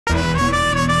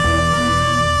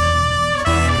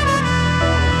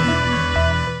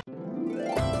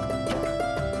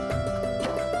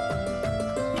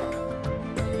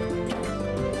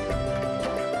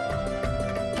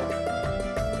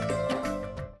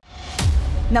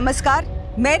नमस्कार,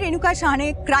 मैं Renuka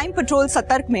Shahane crime petrol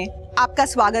सतर्क में आपका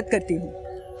स्वागत करती हूँ।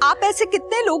 आप ऐसे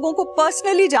कितने लोगों को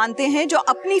पर्सनली जानते हैं जो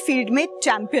अपनी फील्ड में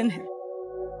चैंपियन हैं?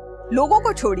 लोगों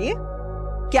को छोड़िए,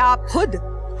 क्या आप खुद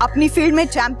अपनी फील्ड में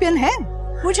चैंपियन हैं?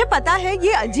 मुझे पता है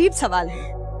ये अजीब सवाल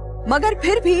है, मगर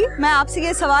फिर भी मैं आपसे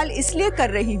ये सवाल इसलिए कर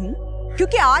रही हूँ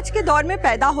क्योंकि आज के दौर में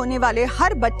पैदा होने वाले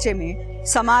हर बच्चे में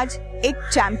समाज एक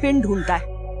चैंपियन ढूंढता है,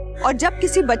 और जब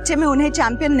किसी बच्चे में उन्हें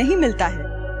चैंपियन नहीं मिलता है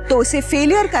तो उसे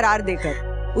फेलियर करार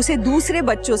देकर उसे दूसरे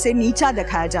बच्चों से नीचा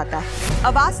दिखाया जाता है।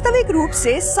 अवास्तविक रूप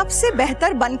से सबसे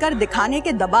बेहतर बनकर दिखाने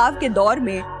के दबाव के दौर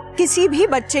में किसी भी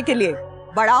बच्चे के लिए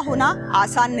बड़ा होना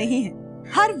आसान नहीं है।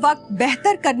 हर वक्त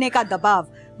बेहतर करने का दबाव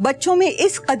बच्चों में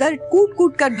इस कदर कूट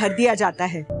कूट कर भर दिया जाता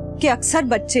है कि अक्सर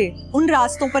बच्चे उन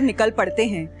रास्तों पर निकल पड़ते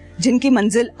हैं जिनकी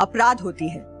मंजिल अपराध होती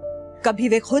है। कभी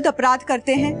वे खुद अपराध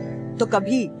करते हैं तो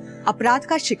कभी अपराध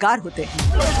का शिकार होते हैं।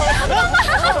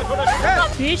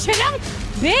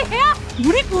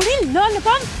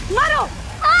 मारो!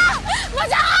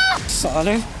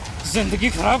 साले जिंदगी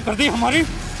खराब कर दी हमारी,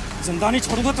 जिंदा नहीं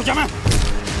छोड़ूंगा तुझे मैं।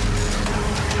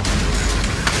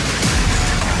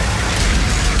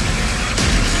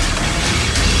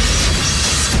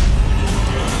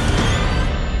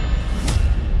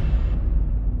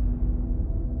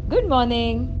 Good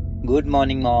morning. Good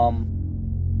morning mom.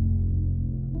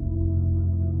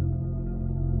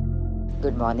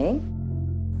 Good morning.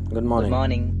 Good morning.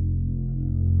 Morning.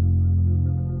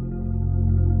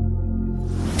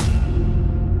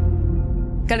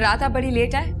 कल रात आप बड़ी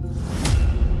लेट आए?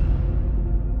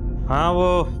 हाँ,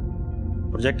 वो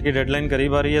प्रोजेक्ट की डेडलाइन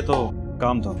करीब आ रही है तो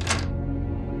काम था।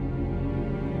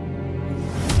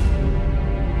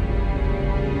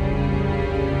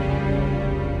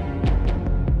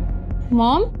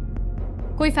 मॉम,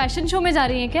 कोई फैशन शो में जा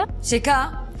रही हैं क्या? शिखा,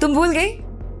 तुम भूल गई?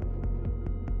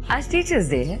 आज टीचर्स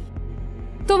डे है।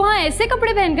 तो वहाँ ऐसे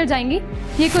कपड़े पहनकर जाएंगी?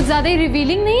 ये कुछ ज्यादा ही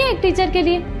रिवीलिंग नहीं है एक टीचर के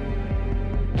लिए?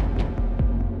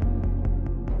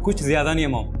 कुछ ज्यादा नहीं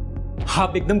है मॉम,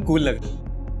 आप एकदम कूल लग रही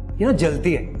हो। ये ना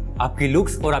जलती है आपकी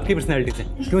लुक्स और आपकी पर्सनैलिटी से।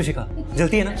 क्यों शिखा,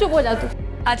 जलती है ना? चुप हो जा तू।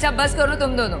 अच्छा बस करो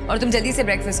तुम दोनों, और तुम जल्दी से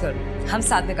ब्रेकफास्ट करो, हम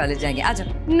साथ में कॉलेज जाएंगे। आ जाओ।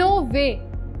 नो वे,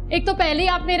 एक तो पहले ही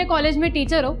आप मेरे कॉलेज में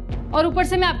टीचर हो और ऊपर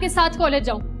से मैं आपके साथ कॉलेज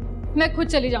जाऊं। मैं खुद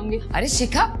चली जाऊंगी। अरे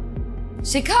शिखा,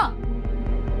 शिखा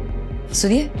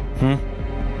सुनिए।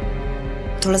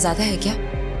 थोड़ा ज्यादा है क्या?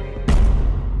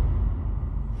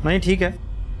 नहीं ठीक है।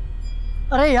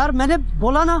 अरे यार मैंने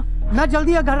बोला ना मैं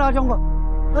जल्दी घर आ जाऊंगा।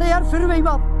 अरे यार फिर वही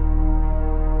बात।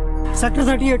 सेक्टर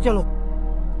 38 चलो।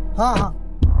 हाँ हाँ,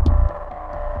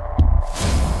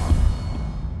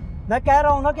 मैं कह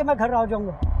रहा हूँ ना कि मैं घर आ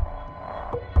जाऊंगा।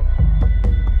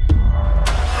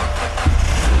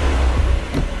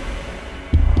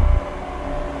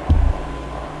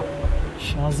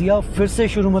 शाजिया फिर से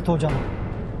शुरू मत हो जाना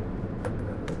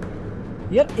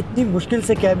यार, इतनी मुश्किल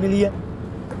से कैब मिली है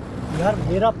यार।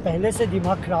 मेरा पहले से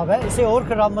दिमाग खराब है, इसे और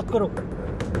खराब मत करो।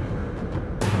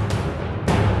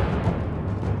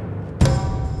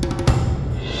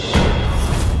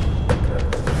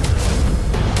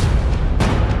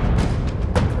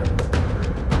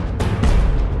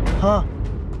 हाँ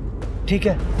ठीक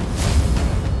है।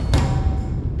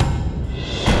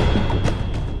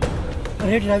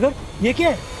 अरे ड्राइवर, ये क्या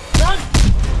है?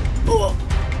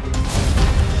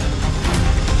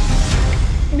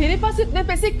 मेरे पास इतने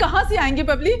पैसे कहाँ से आएंगे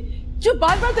बबली, जो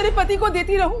बार बार तेरे पति को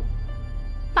देती रहूं?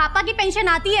 पापा की पेंशन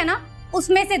आती है ना,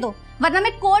 उसमें से दो, वरना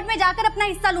मैं कोर्ट में जाकर अपना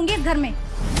हिस्सा लूंगी इस घर में।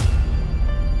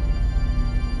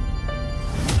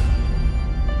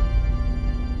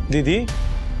 दीदी,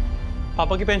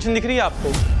 पापा की पेंशन दिख रही है आपको,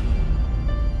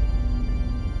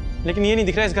 लेकिन ये नहीं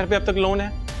दिख रहा इस घर पे अब तक लोन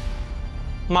है।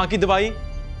 माँ की दवाई,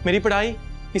 मेरी पढ़ाई,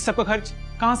 इस सब का खर्च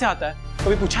कहाँ से आता है?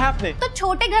 कभी पूछा है आपने? तो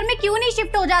छोटे घर में क्यों नहीं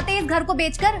शिफ्ट हो जाते इस घर को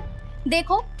बेचकर?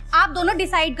 देखो आप दोनों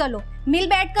डिसाइड कर लो, मिल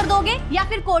बैठ कर दोगे या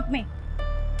फिर कोर्ट में।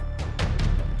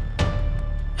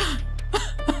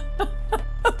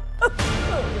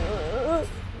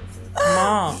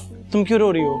 माँ, तुम क्यों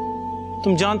रो रही हो?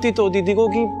 तुम जानती तो दीदी को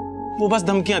कि वो बस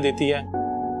धमकियां देती है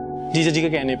जीजा जी के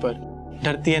कहने पर,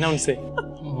 डरती है ना उनसे।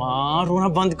 माँ रोना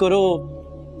बंद करो,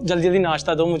 जल्दी जल्दी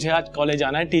नाश्ता दो, मुझे आज कॉलेज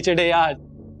जाना है, टीचर डे आज।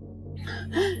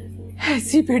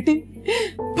 ऐसी बेटी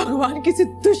भगवान किसी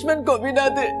दुश्मन को भी ना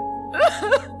दे।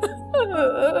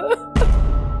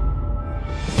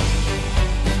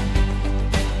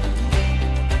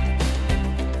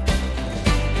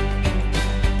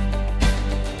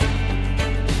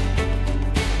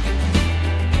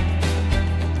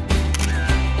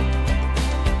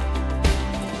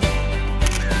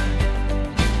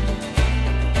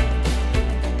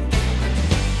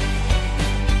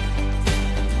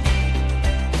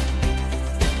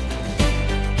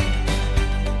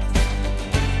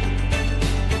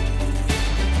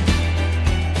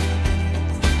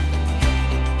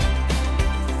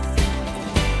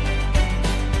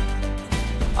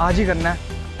 आज ही करना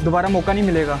है, दोबारा मौका नहीं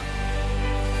मिलेगा।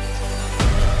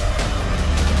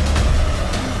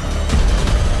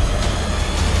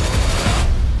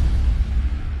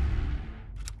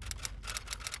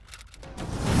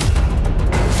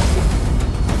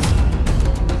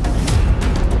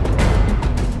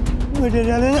 मुझे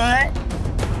चले जाए।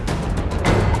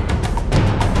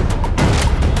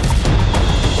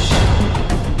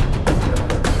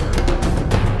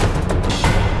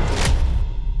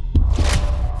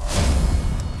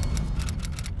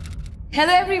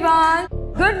 Hello everyone,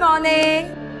 good morning.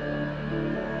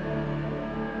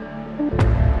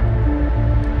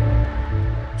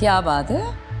 क्या बात है,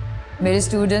 मेरे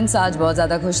स्टूडेंट्स आज बहुत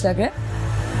ज्यादा खुश लग रहे हैं।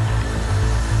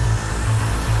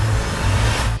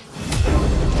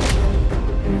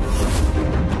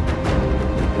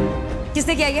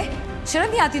 किसने किया ये? शर्म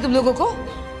नहीं आती तुम लोगों को?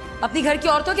 अपनी घर की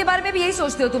औरतों के बारे में भी यही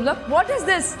सोचते हो तुम लोग? What is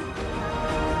this?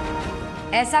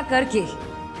 ऐसा करके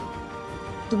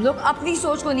तुम लोग अपनी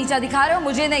सोच को नीचा दिखा रहे हो,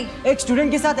 मुझे नहीं। एक स्टूडेंट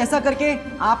के साथ ऐसा करके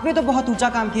आपने तो बहुत ऊंचा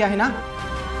काम किया है ना।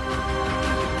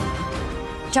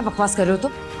 क्या बकवास कर रहे हो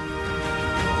तुम?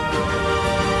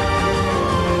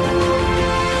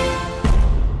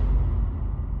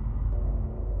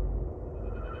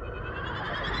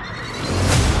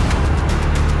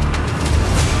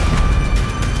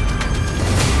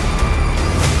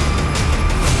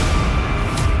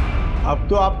 अब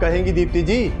तो आप कहेंगी दीप्ति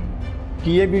जी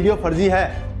कि ये वीडियो फर्जी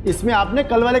है, इसमें आपने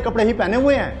कल वाले कपड़े ही पहने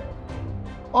हुए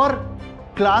हैं और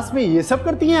क्लास में ये सब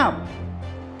करती हैं आप।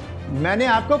 मैंने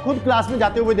आपको खुद क्लास में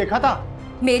जाते हुए देखा था।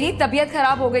 मेरी तबीयत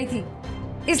खराब हो गई थी,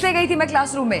 इसलिए गई थी मैं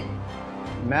क्लासरूम में।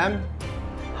 मैम,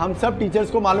 हम सब टीचर्स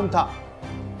को मालूम था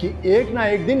कि एक ना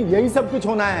एक दिन यही सब कुछ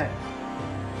होना है।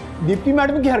 दीप्ति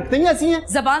मैडम की हरकतें ही ऐसी हैं।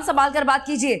 जबान संभाल कर बात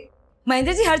कीजिए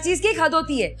महेंद्र जी, हर चीज की एक हद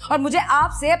होती है और मुझे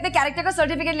आपसे अपने कैरेक्टर का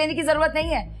सर्टिफिकेट लेने की जरूरत नहीं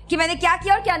है कि मैंने क्या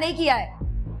किया और क्या नहीं किया है।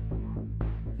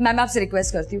 मैं आपसे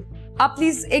रिक्वेस्ट करती हूँ, आप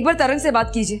प्लीज एक बार तरंग से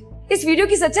बात कीजिए। इस वीडियो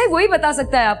की सच्चाई वही बता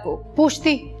सकता है आपको।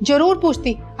 पूछती, जरूर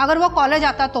पूछती। अगर वो कॉलेज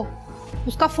आता तो।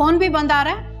 उसका फोन भी बंद आ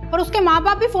रहा है और उसके माँ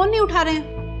बाप भी फोन नहीं उठा रहे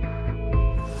हैं।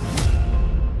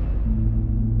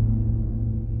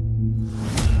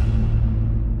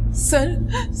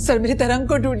 सर मेरी तरंग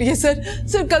को ढूंढिए सर।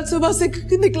 सर कल सुबह से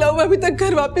निकला हुआ अभी तक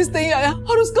घर वापस नहीं आया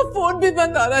और उसका फोन भी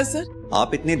बंद आ रहा है सर।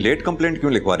 आप इतनी लेट कंप्लेंट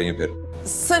क्यों लिखवा रही हैं फिर?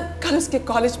 सर कल उसके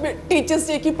कॉलेज में टीचर्स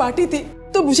डे की पार्टी थी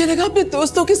तो मुझे लगा अपने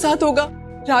दोस्तों के साथ होगा।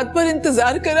 रात भर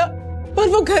इंतजार करा पर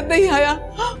वो घर नहीं आया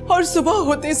और सुबह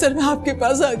होते ही सर मैं आपके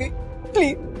पास आ गई।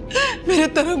 प्लीज मेरे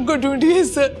तरंग को ढूंढिए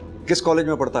सर। किस कॉलेज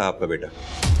में पढ़ता है आपका बेटा?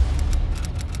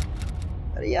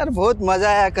 अरे यार बहुत मजा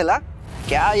आया कल।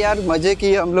 क्या यार मजे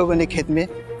किए हम लोगों ने खेत में।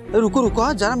 रुको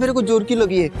रुको, जरा मेरे को जोर की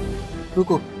लगी है,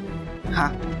 रुको। हाँ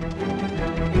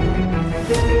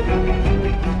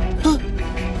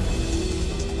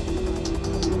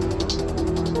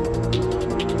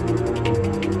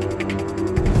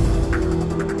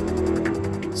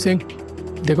सिंह,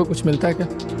 देखो कुछ मिलता है क्या?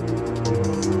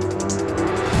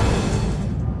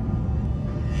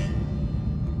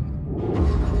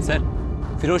 सर,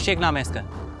 फिरोज शेख नाम है इसका,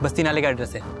 बस्ती नाले का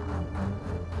एड्रेस है।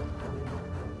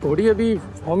 बॉडी अभी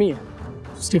फॉर्म ही है,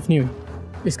 स्टिफ नहीं हुई।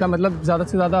 इसका मतलब ज़्यादा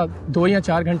से ज़्यादा 2 या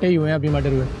 4 घंटे ही हुए हैं अभी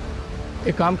मर्डर हुए।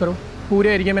 एक काम करो,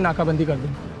 पूरे एरिया में नाकाबंदी कर दो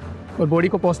और बॉडी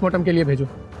को पोस्टमार्टम के लिए भेजो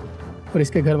और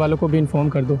इसके घर वालों को भी इन्फॉर्म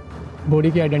कर दो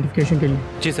बॉडी की आइडेंटिफिकेशन के लिए।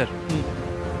 जी सर।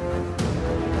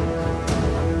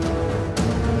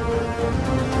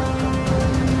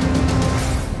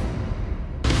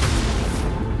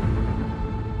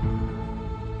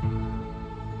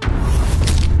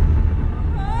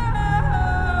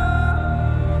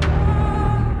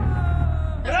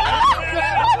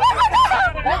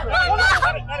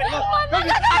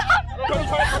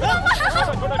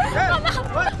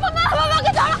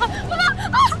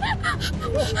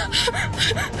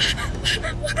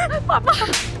 पापा,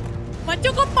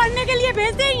 बच्चों को पढ़ने के लिए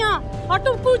भेज दे यहाँ और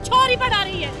तुम कुछ और ही पढ़ा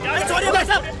रही है। छोड़िए भाई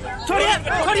साहब, छोड़िए,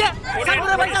 छोड़िए।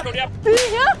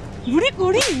 बुरी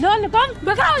कुड़ी, ना निकम,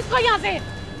 भगाओ इसको यहाँ से,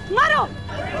 मारो।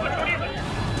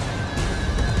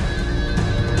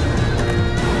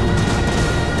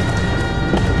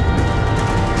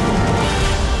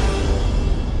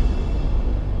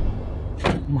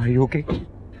 ओके।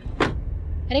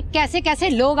 अरे कैसे कैसे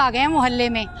लोग आ गए हैं मोहल्ले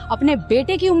में अपने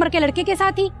बेटे की उम्र के लड़के के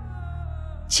साथ ही।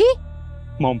 छी।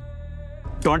 Mom,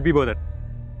 don't be bother.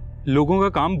 लोगों का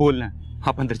काम बोलना है।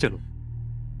 आप अंदर चलो।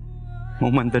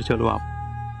 मॉम अंदर चलो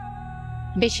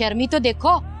आप। बेशर्मी तो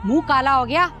देखो, मुंह काला हो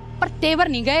गया पर तेवर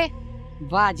नहीं गए।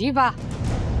 वाह जी वाह।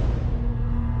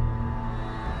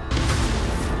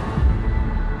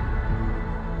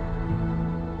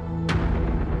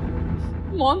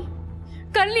 मॉम,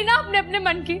 कर ली ना अपने अपने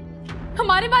मन की।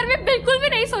 हमारे बारे में बिल्कुल भी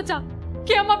नहीं सोचा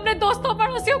कि हम अपने दोस्तों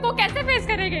पड़ोसियों को कैसे फेस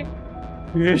करेंगे।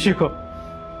 ये शिखा,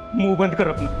 मुंह बंद कर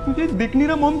अपना। मुझे दिख नहीं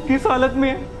रहा मॉम किस हालत में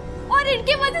है। और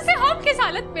इनकी वजह से हम किस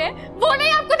हालत में है वो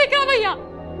नहीं आपको दिख रहा भैया।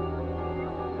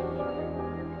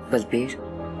 बलबीर,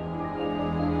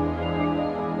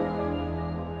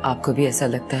 आपको भी ऐसा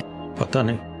लगता है? पता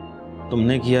नहीं,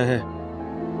 तुमने किया है,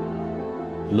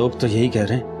 लोग तो यही कह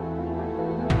रहे हैं।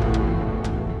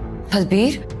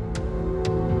 बलबीर,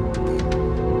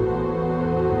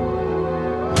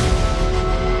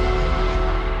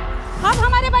 अब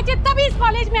हमारे बच्चे तभी इस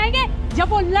कॉलेज में आएंगे जब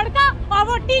वो लड़का और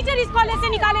वो टीचर इस कॉलेज से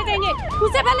निकाले जाएंगे,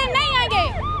 उससे पहले नहीं आएंगे।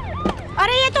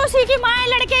 अरे ये तो उसी की माँ है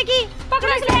लड़के की,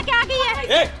 पकड़ो इसे, लेके आ गई है।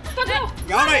 पकड़ो,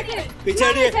 पीछे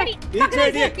हटिए,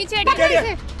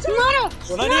 मारो।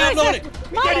 सुना नहीं आप लोगों ने?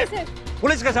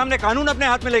 पुलिस के सामने कानून अपने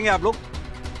हाथ में लेंगे आप लोग।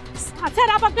 सर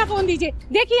आप अपना फोन दीजिए,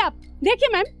 देखिए आप, देखिए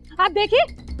मैम, आप देखिए।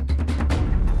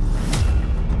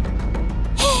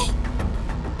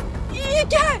 ये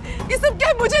क्या है? ये सब क्या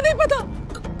है? मुझे नहीं पता।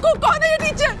 कौन है ये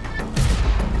टीचर?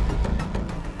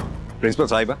 प्रिंसिपल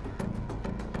साहिबा,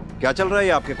 क्या चल रहा है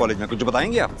आपके कॉलेज में, कुछ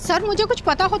बताएंगे आप? सर मुझे कुछ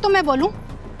पता हो तो मैं बोलूं।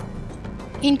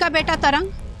 इनका बेटा तरंग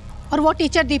और वो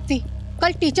टीचर दीप्ति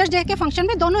कल टीचर्स डे के फंक्शन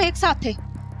में दोनों एक साथ थे।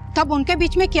 तब उनके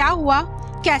बीच में क्या हुआ,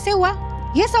 कैसे हुआ,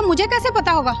 ये सब मुझे कैसे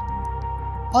पता होगा?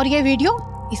 और ये वीडियो,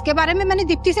 इसके बारे में मैंने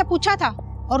दीप्ति से पूछा था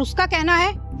और उसका कहना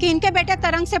है कि इनके बेटे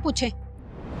तरंग से पूछे।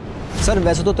 सर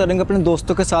वैसे तो तरंग अपने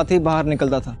दोस्तों के साथ ही बाहर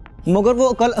निकलता था, मगर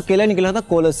वो कल अकेला निकला था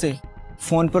कॉलेज से,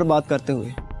 फोन पर बात करते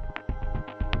हुए।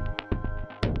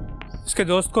 उसके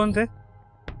दोस्त कौन थे?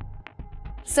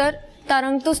 सर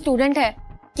तरंग तो स्टूडेंट है,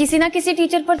 किसी ना किसी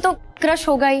टीचर पर तो क्रश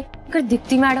होगा ही। अगर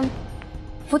दीप्ति मैडम,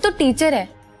 वो तो टीचर है,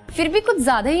 फिर भी कुछ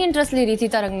ज्यादा ही इंटरेस्ट ले रही थी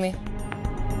तरंग में।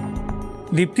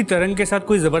 दीप्ति तरंग के साथ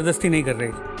कोई जबरदस्ती नहीं कर रही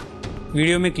थी।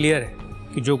 वीडियो में क्लियर है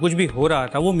कि जो कुछ भी हो रहा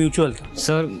था वो म्यूचुअल था।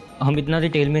 सर हम इतना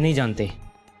डिटेल में नहीं जानते,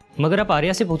 मगर आप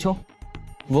आर्या से पूछो,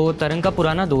 वो तरंग का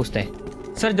पुराना दोस्त है।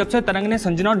 सर जब से तरंग ने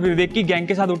संजना और विवेक की गैंग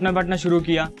के साथ उठना बैठना शुरू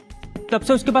किया, तब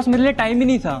से उसके पास मेरे लिए टाइम ही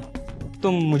नहीं था,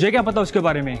 तो मुझे क्या पता उसके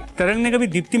बारे में। तरंग ने कभी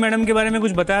दीप्ति मैडम के बारे में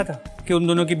कुछ बताया था कि उन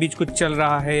दोनों के बीच कुछ चल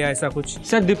रहा है या ऐसा कुछ?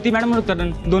 सर दीप्ति मैडम और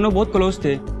तरंग दोनों बहुत क्लोज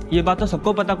थे, ये बात तो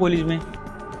सबको पता कॉलेज में।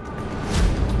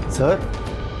 सर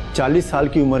 40 साल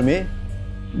की उम्र में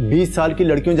 20 साल की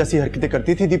लड़कियों जैसी हरकतें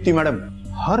करती थी दीप्ति मैडम।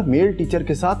 हर मेल टीचर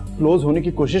के साथ क्लोज होने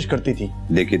की कोशिश करती थी।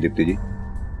 देखिए दीप्ति जी,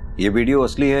 ये वीडियो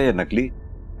असली है या नकली,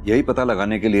 यही पता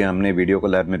लगाने के लिए हमने वीडियो को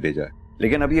लैब में भेजा है।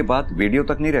 लेकिन अब ये बात वीडियो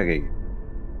तक नहीं रह गई।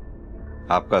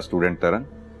 आपका स्टूडेंट तरंग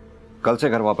कल से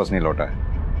घर वापस नहीं लौटा है।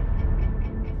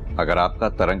 अगर आपका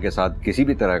तरंग के साथ किसी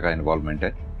भी तरह का इन्वॉल्वमेंट है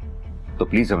तो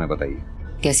प्लीज हमें बताइए।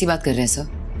 कैसी बात कर रहे हैं सर?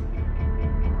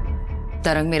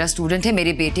 तरंग मेरा स्टूडेंट है,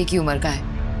 मेरे बेटे की उम्र का है,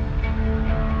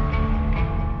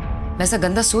 मैं ऐसा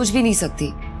गंदा सोच भी नहीं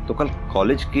सकती। तो कल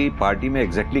कॉलेज की पार्टी में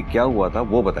एग्जैक्टली क्या हुआ था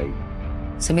वो बताइए।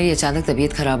 सर मेरी अचानक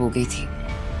तबीयत खराब हो गई थी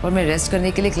और मैं रेस्ट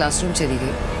करने के लिए क्लासरूम चली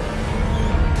गई।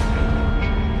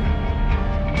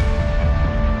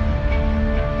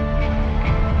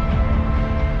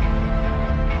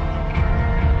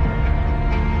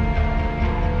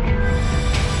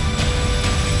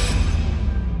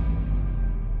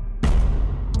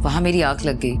 वहां मेरी आंख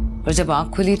लग गई और जब आंख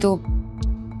खुली तो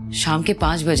शाम के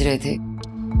 5 बज रहे थे।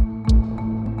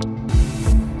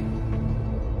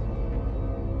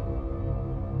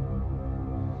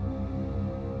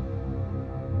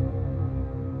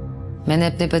 मैंने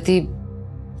अपने पति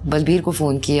बलबीर को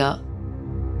फोन किया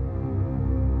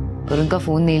पर उनका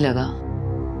फोन नहीं लगा,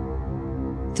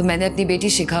 तो मैंने अपनी बेटी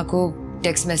शिखा को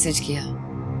टेक्स्ट मैसेज किया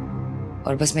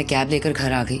और बस मैं कैब लेकर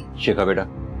घर आ गई। शिखा बेटा,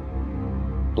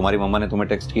 तुम्हारी मम्मा ने तुम्हें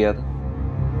टेक्स्ट किया था?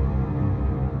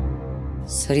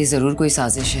 सर ये जरूर कोई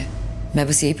साजिश है। मैं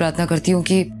बस यही प्रार्थना करती हूँ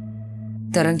कि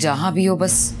तरंग जहां भी हो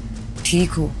बस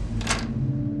ठीक हो।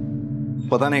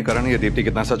 पता नहीं करण, ये दीप्ति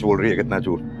कितना सच बोल रही है कितना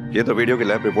झूठ, ये तो वीडियो की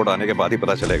लैब रिपोर्ट आने के बाद ही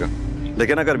पता चलेगा।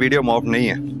 लेकिन अगर वीडियो मॉप नहीं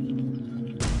है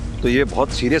तो ये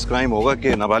बहुत सीरियस क्राइम होगा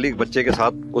कि नाबालिग बच्चे के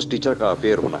साथ उस टीचर का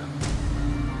अफेयर होना।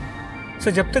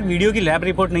 सर जब तक वीडियो की लैब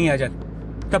रिपोर्ट नहीं आ जाती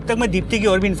तब तक मैं दीप्ति की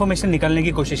और भी इंफॉर्मेशन निकालने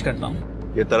की कोशिश करता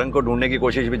हूँ। ये तरंग को ढूंढने की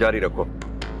कोशिश भी जारी रखो,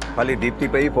 खाली दीप्ति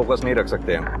पे ही फोकस नहीं रख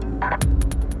सकते हम।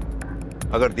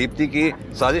 अगर दीप्ति की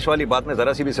साजिश वाली बात में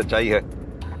जरा सी भी सच्चाई है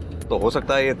तो हो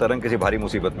सकता है ये तरंग किसी भारी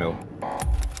मुसीबत में हो।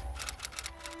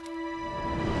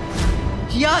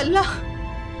 या अल्लाह,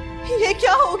 ये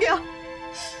क्या हो गया?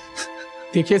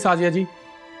 देखिए साजिया जी,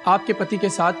 आपके पति के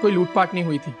साथ कोई लूटपाट नहीं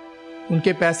हुई थी,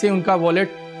 उनके पैसे, उनका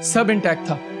वॉलेट सब इंटैक्ट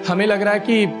था। हमें लग रहा है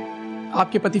कि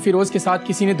आपके पति फिरोज के साथ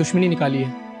किसी ने दुश्मनी निकाली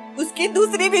है। उसकी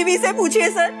दूसरी बीवी से पूछिए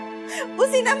सर,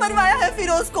 उसी ने मरवाया है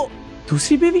फिरोज को।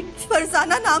 दूसरी बीवी?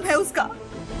 फरजाना नाम है उसका।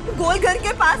 गोलघर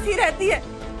के पास ही रहती है।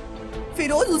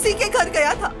 फिरोज उसी के घर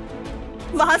गया था।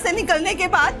 वहां से निकलने के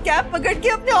बाद कैब पकड़ के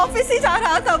अपने ऑफिस ही जा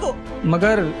रहा था वो।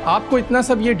 मगर आपको इतना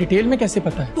सब ये डिटेल में कैसे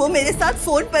पता है? वो मेरे साथ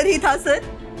फोन पर ही था सर,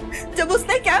 जब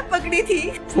उसने कैब पकड़ी थी।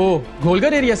 वो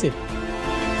गोलघर एरिया से?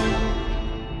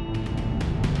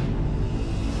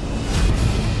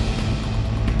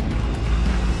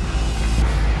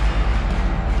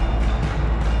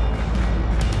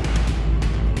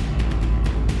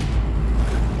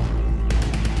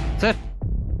 सर,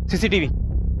 सीसीटीवी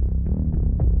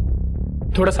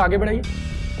थोड़ा सा आगे बढ़ाइए।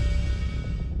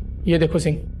 ये देखो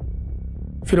सिंह,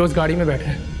 फिरोज गाड़ी में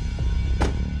बैठा है।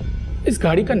 इस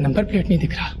गाड़ी का नंबर प्लेट नहीं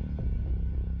दिख रहा।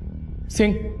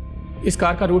 सिंह, इस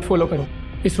कार का रूट फॉलो करो,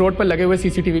 इस रोड पर लगे हुए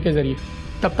सीसीटीवी के जरिए।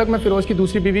 तब तक मैं फिरोज की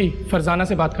दूसरी बीवी फरजाना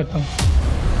से बात करता हूँ।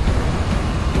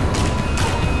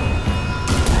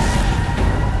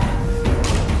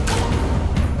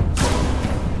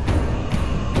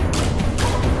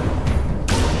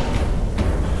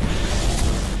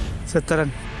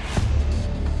 तरंग,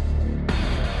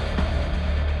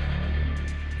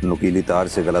 नुकीली तार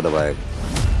से गला दबाएगा।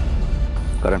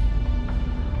 करण,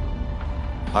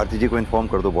 आरती जी को इन्फॉर्म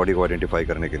कर दो बॉडी को आइडेंटिफाई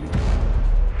करने के लिए।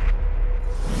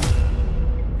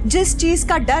 जिस चीज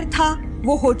का डर था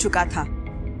वो हो चुका था।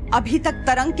 अभी तक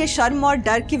तरंग के शर्म और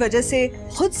डर की वजह से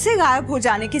खुद से गायब हो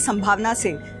जाने की संभावना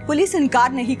से पुलिस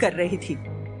इनकार नहीं कर रही थी,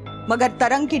 मगर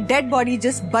तरंग की डेड बॉडी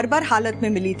जिस बर्बर हालत में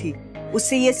मिली थी,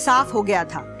 उससे ये साफ हो गया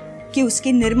था कि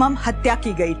उसकी निर्मम हत्या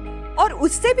की गई। और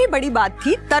उससे भी बड़ी बात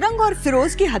थी तरंग और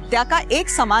फिरोज की हत्या का एक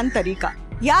समान तरीका।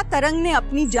 या तरंग ने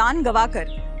अपनी जान गंवाकर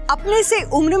अपने से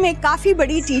उम्र में काफी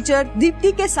बड़ी टीचर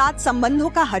दीप्ति के साथ संबंधों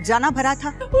का हर्जाना भरा था।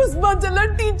 उस बदला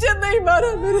टीचर नहीं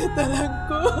मारा मेरे तरंग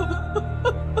को।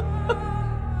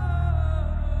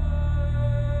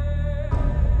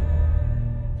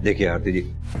 देखिए आरती जी,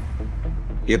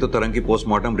 ये तो तरंग की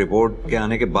पोस्टमार्टम रिपोर्ट के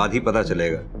आने के बाद ही पता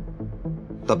चलेगा।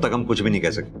 तब तक हम कुछ भी नहीं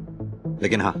कह सकते।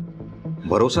 लेकिन हाँ,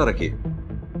 भरोसा रखिए,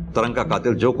 तरंग का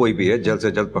कातिल जो कोई भी है जल्द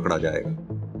से जल्द पकड़ा जाएगा।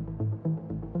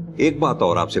 एक बात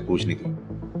और आपसे पूछनी थी,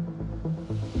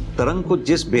 तरंग को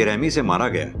जिस बेरहमी से मारा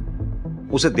गया,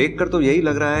 उसे देखकर तो यही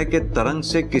लग रहा है कि तरंग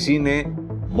से किसी ने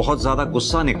बहुत ज्यादा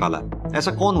गुस्सा निकाला।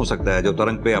 ऐसा कौन हो सकता है जो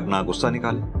तरंग पे अपना गुस्सा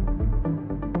निकाले?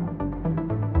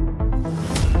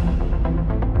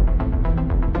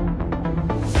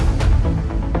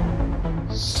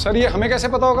 सर, ये हमें कैसे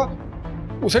पता होगा?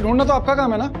 उसे ढूंढना तो आपका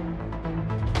काम है ना।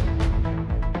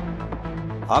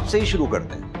 आपसे ही शुरू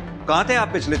करते हैं। कहां थे आप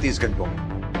पिछले 30 घंटों में?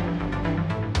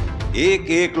 एक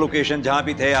एक लोकेशन जहां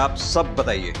भी थे आप सब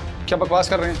बताइए। क्या बकवास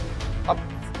कर रहे हैं आप?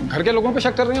 घर के लोगों पे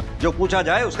शक कर रहे हैं? जो पूछा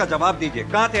जाए उसका जवाब दीजिए।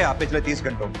 कहां थे आप पिछले 30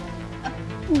 घंटों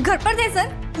में? घर पर थे सर,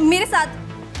 मेरे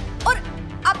साथ। और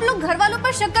आप लोग घर वालों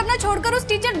पर शक करना छोड़कर उस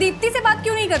टीचर दीप्ति से बात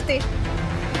क्यों नहीं करते?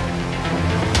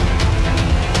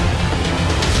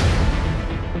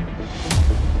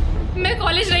 मैं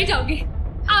कॉलेज नहीं जाऊंगी।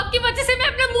 आपकी वजह से मैं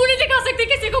अपना मुंह नहीं दिखा सकती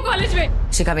किसी को कॉलेज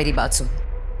में। शिखा, मेरी बात सुन।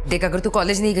 देख, अगर तू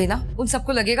कॉलेज नहीं गई ना, उन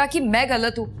सबको लगेगा कि मैं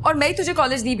गलत हूँ और मैं ही तुझे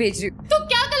कॉलेज नहीं भेज रही हूँ। तो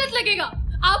क्या गलत लगेगा?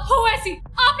 आप हो ऐसी।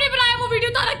 आपने बनाया वो वीडियो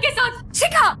तारक के साथ।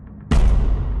 शिखा,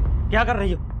 क्या कर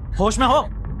रही हो? होश में हो?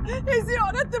 इसी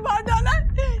औरत ने मार डाला।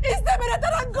 इसने मेरे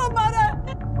तरंग को मारा।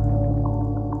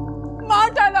 मार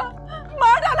डाला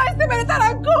इसने मेरे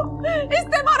तरंग को।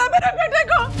 इसने मारा मेरे बेटे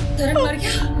को। तरंग मर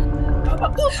गया?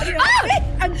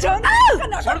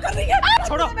 कर रही है।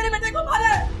 छोड़ो, मेरे बेटे को मारा।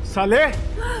 साले,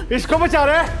 इसको बचा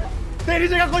रहे। तेरी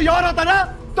जगह कोई और होता ना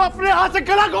तो अपने हाथ से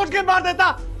गला घोट के मार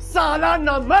देता। साला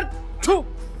नामर्द।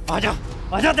 आजा,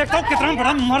 आजा, देखता हूँ कितना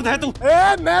बड़ा मर्द है तू।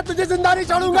 मैं तुझे जिंदा नहीं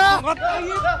छोड़ूंगा।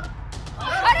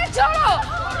 अरे छोड़ो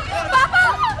पापा।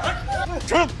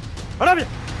 छोड़ो, अरे भैया,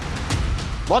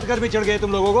 बहुत गर्मी चढ़ गई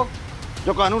तुम लोगों को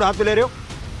जो कानून हाथ में ले रहे हो।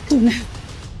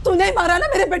 तूने मारा ना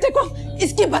मेरे बेटे को,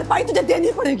 इसकी भरपाई तुझे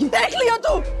देनी पड़ेगी। देख लियो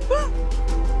तू।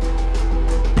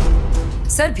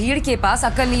 सर, भीड़ के पास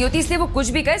अक्ल नहीं होती, इसलिए वो कुछ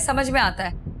भी कहे समझ में आता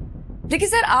है। लेकिन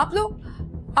सर, आप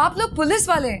लोग पुलिस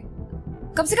वाले हैं,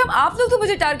 कम से कम आप लोग तो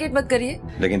मुझे टारगेट मत करिए।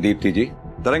 लेकिन दीप्ति जी,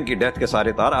 तरंग की डेथ के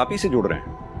सारे तार आप ही से जुड़ रहे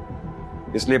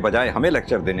हैं। इसलिए बजाय हमें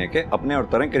लेक्चर देने के अपने और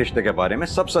तरंग के रिश्ते के बारे में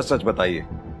सब सच सच बताइए।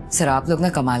 सर, आप लोग ना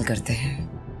कमाल करते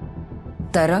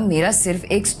हैं। तरंग मेरा सिर्फ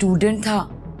एक स्टूडेंट था।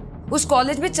 उस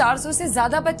कॉलेज में 400 से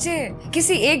ज्यादा बच्चे हैं।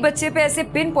 किसी एक बच्चे पे ऐसे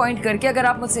पिन पॉइंट करके अगर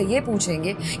आप मुझसे ये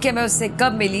पूछेंगे कि मैं उससे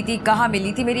कब मिली थी, कहाँ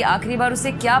मिली थी, मेरी आखिरी बार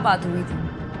उससे क्या बात हुई थी,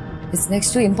 it's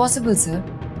next to impossible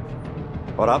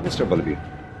sir. और आप मिस्टर बलबीर,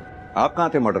 आप कहाँ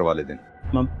थे मर्डर वाले दिन?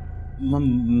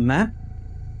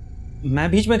 मैं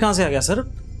बीच में कहां से आ गया सर?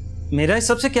 मेरा इस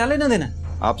सबसे क्या लेना देना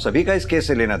है? आप सभी का इस केस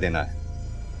से लेना देना है,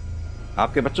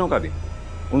 आपके बच्चों का भी।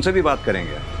 उनसे भी बात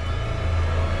करेंगे।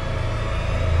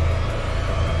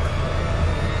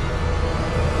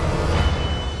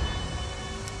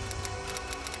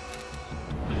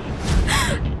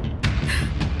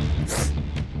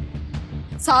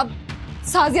 साहब,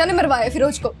 साजिया ने मरवाया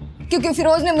फिरोज को, क्योंकि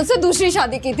फिरोज ने मुझसे दूसरी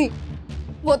शादी की थी।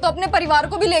 वो तो अपने परिवार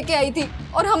को भी लेके आई थी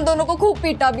और हम दोनों को खूब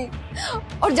पीटा भी,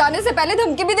 और जाने से पहले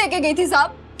धमकी भी देके गई थी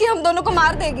साहब कि हम दोनों को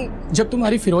मार देगी। जब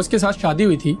तुम्हारी फिरोज के साथ शादी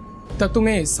हुई थी तब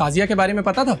तुम्हें साजिया के बारे में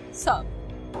पता था?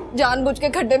 साहब, जानबूझ के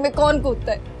खड्डे में कौन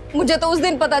कूदता है? मुझे तो उस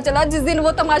दिन पता चला जिस दिन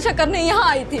वो तमाशा करने यहाँ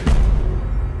आई थी।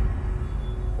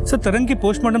 सर, तरंग की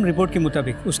पोस्टमार्टम रिपोर्ट के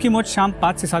मुताबिक उसकी मौत शाम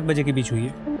 5 से 7 बजे के बीच हुई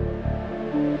है।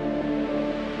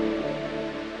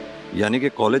 यानी कि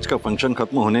कॉलेज का फंक्शन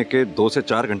खत्म होने के 2 से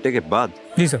 4 घंटे के बाद?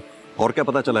 जी सर। और क्या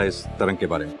पता चला इस तरंग के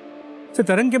बारे में? सर,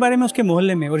 तरंग के बारे में उसके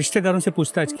मोहल्ले में और रिश्तेदारों से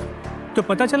पूछताछ की तो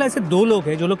पता चला ऐसे 2 लोग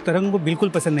हैं जो लोग तरंग को बिल्कुल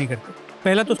पसंद नहीं करते।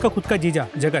 पहला तो उसका खुद का जीजा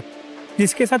जगत,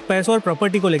 जिसके साथ पैसों और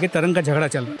प्रॉपर्टी को लेकर तरंग का झगड़ा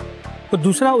चल रहा है, और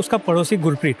दूसरा उसका पड़ोसी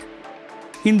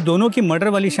गुरप्रीत। इन दोनों की मर्डर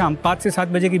वाली शाम 5 से 7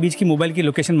 बजे के बीच की मोबाइल की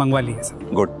लोकेशन मंगवा ली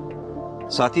है। गुड।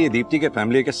 साथ ही दीप्ति के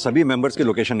फैमिली के सभी मेंबर्स की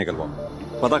लोकेशन निकलवाओ,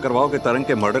 पता करवाओ कि तरंग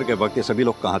के मर्डर के वक्त ये सभी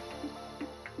लोग कहाँ थे।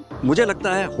 मुझे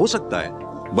लगता है, हो सकता है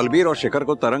बलबीर और शिखर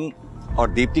को तरंग और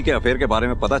दीप्ति के अफेयर के बारे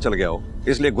में पता चल गया हो,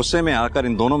 इसलिए गुस्से में आकर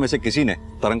इन दोनों में से किसी ने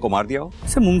तरंग को मार दिया हो।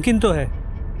 सर, मुमकिन तो है,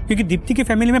 क्योंकि दीप्ति की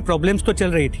फैमिली में प्रॉब्लम्स तो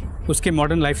चल रही थी उसके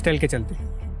मॉडर्न लाइफस्टाइल के चलते।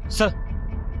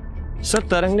 सर,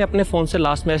 तरंग ने अपने फोन से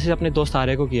लास्ट मैसेज अपने दोस्त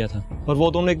आर्या को किया था और वो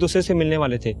दोनों एक दूसरे से मिलने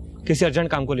वाले थे किसी अर्जेंट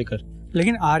काम को लेकर।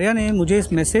 लेकिन आर्या ने मुझे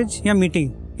इस मैसेज या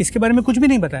मीटिंग इसके बारे में कुछ भी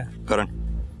नहीं बताया। करण,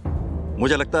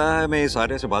 मुझे लगता है हमें इस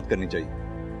आर्या से बात करनी चाहिए।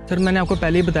 सर, मैंने आपको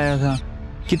पहले ही बताया था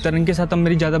कि तरंग के साथ अब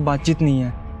मेरी ज्यादा बातचीत नहीं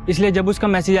है, इसलिए जब उसका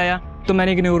मैसेज आया तो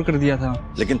मैंने इग्नोर कर दिया था।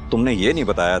 लेकिन तुमने ये नहीं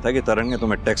बताया था कि तरंग ने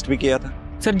तुम्हें टेक्स्ट भी किया था।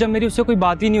 सर, जब मेरी उससे कोई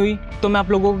बात ही नहीं हुई तो मैं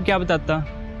आप लोगों को क्या बताता।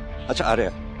 अच्छा आर्या,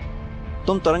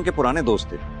 तुम तरंग के पुराने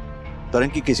दोस्त थे,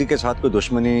 तरंग की किसी के साथ कोई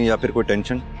दुश्मनी या फिर कोई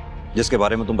टेंशन जिसके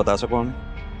बारे में तुम बता सको हमें?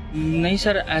 नहीं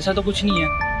सर, ऐसा तो कुछ नहीं है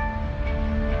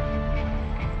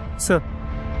सर।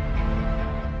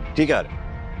 ठीक है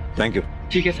आर्या, थैंक यू।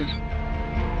 ठीक है सर।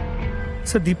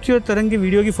 सर, दीप्ति और तरंग की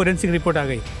वीडियो की फोरेंसिक रिपोर्ट आ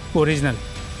गई, ओरिजिनल,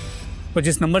 और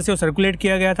जिस नंबर से वो सर्कुलेट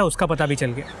किया गया था उसका पता भी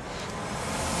चल गया।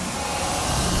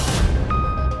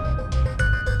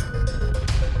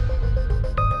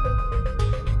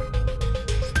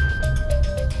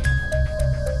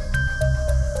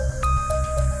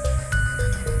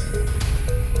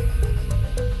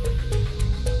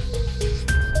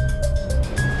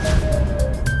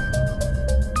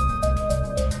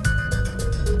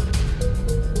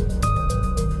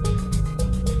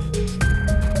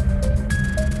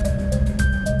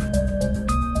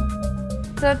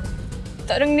 सर,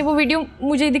 तरंग ने वो वीडियो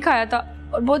मुझे ही दिखाया था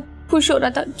और बहुत खुश हो रहा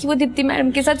था कि वो दीप्ति मैडम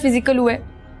के साथ फिजिकल हुआ है।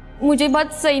 मुझे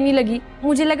बात सही नहीं लगी,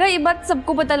 मुझे लगा ये बात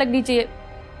सबको पता लगनी चाहिए,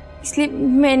 इसलिए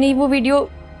मैंने वो वीडियो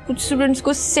कुछ स्टूडेंट्स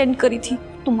को सेंड करी थी।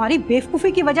 तुम्हारी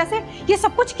बेवकूफी की वजह से ये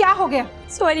सब कुछ क्या हो गया?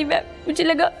 सॉरी मैम, मुझे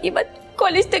लगा ये बात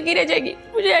कॉलेज तक ही रह जाएगी,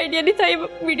 मुझे आइडिया नहीं था ये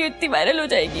वीडियो इतनी वायरल हो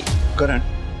जाएगी। करण,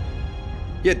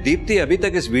 ये दीप्ति अभी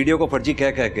तक इस वीडियो को फर्जी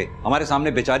कह कह के हमारे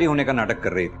सामने बेचारी होने का नाटक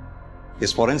कर रही थी।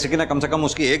 इस फॉरेंसिक ने कम से कम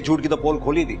उसकी एक झूठ की तो पोल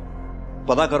खोली थी।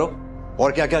 पता करो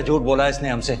और क्या क्या झूठ बोला है इसने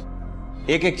हमसे,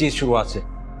 एक एक चीज शुरुआत से।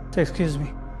 एक्सक्यूज मी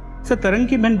सर, तरंग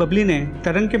की बहन बबली ने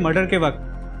तरंग के मर्डर के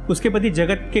वक्त उसके पति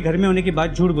जगत के घर में होने की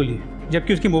बात झूठ बोली है,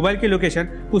 जबकि उसकी मोबाइल की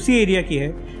लोकेशन उसी एरिया की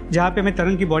है जहां पे हमें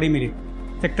तरंग की बॉडी मिली,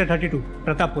 सेक्टर 32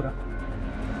 प्रतापपुरा।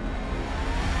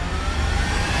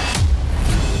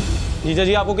 जीजा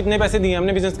जी, आपको कितने पैसे दिए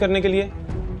हमने बिजनेस करने के लिए?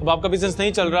 अब आपका बिजनेस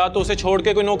नहीं चल रहा तो उसे छोड़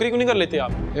के कोई नौकरी क्यों नहीं कर लेते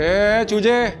आप? ए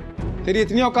चूजे, तेरी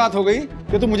इतनी औकात हो गई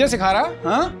कि तू मुझे सिखा रहा?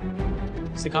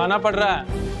 हाँ, सिखाना पड़ रहा है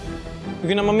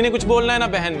क्योंकि ना मम्मी ने कुछ बोलना है ना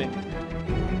बहन ने,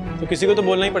 तो किसी को तो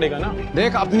बोलना ही पड़ेगा ना।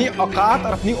 देख, अपनी औकात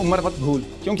और अपनी उम्र मत भूल,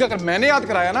 क्योंकि अगर मैंने याद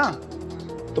कराया ना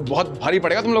तो बहुत भारी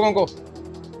पड़ेगा तुम लोगों को,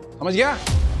 समझ गया?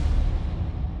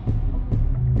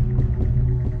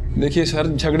 देखिए सर,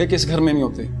 झगड़े किस घर में नहीं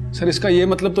होते सर, इसका ये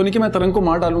मतलब तो नहीं कि मैं तरंग को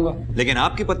मार डालूंगा। लेकिन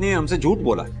आपकी पत्नी ने हमसे झूठ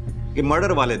बोला कि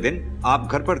मर्डर वाले दिन आप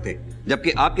घर पर थे,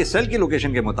 जबकि आपके सेल की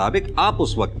लोकेशन के मुताबिक आप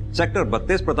उस वक्त सेक्टर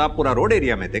 32 प्रतापपुरा रोड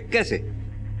एरिया में थे। कैसे?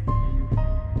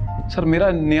 सर, मेरा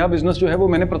नया बिजनेस जो है वो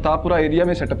मैंने प्रतापपुरा एरिया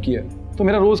में सेटअप किया है, तो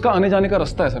मेरा रोज का आने जाने का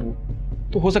रास्ता है सर वो,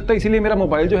 तो हो सकता है इसीलिए मेरा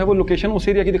मोबाइल जो है वो लोकेशन उस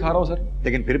एरिया की दिखा रहा हो सर।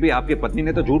 लेकिन फिर भी आपकी पत्नी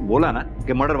ने तो झूठ बोला ना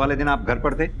कि मर्डर वाले दिन आप घर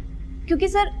पर थे। क्योंकि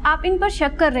सर आप इन पर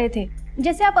शक कर रहे थे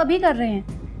जैसे आप अभी कर रहे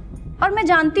हैं, और मैं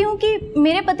जानती हूँ कि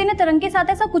मेरे पति ने तरंग के साथ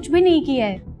ऐसा कुछ भी नहीं किया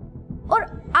है, और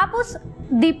आप उस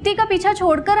दीप्ति का पीछा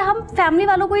छोड़कर हम फैमिली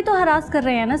वालों को ही तो हरास कर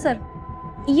रहे हैं ना सर,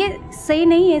 ये सही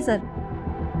नहीं है सर।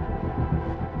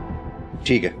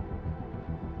 ठीक है,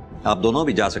 आप दोनों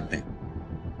भी जा सकते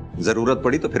हैं, जरूरत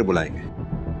पड़ी तो फिर बुलाएंगे।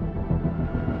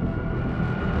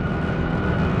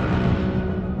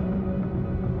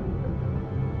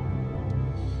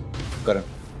 करण,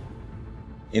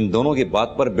 इन दोनों की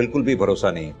बात पर बिल्कुल भी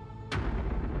भरोसा नहीं है।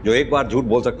 जो एक बार झूठ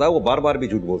बोल सकता है वो बार बार भी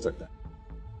झूठ बोल सकता है।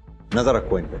 नजर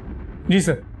रखो इन पे। जी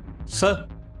सर।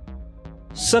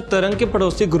 सर तरंग के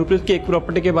पड़ोसी गुरप्रीत की एक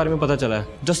प्रॉपर्टी के बारे में पता चला है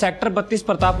जो सेक्टर 32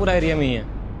 प्रतापपुरा एरिया में ही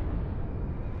है।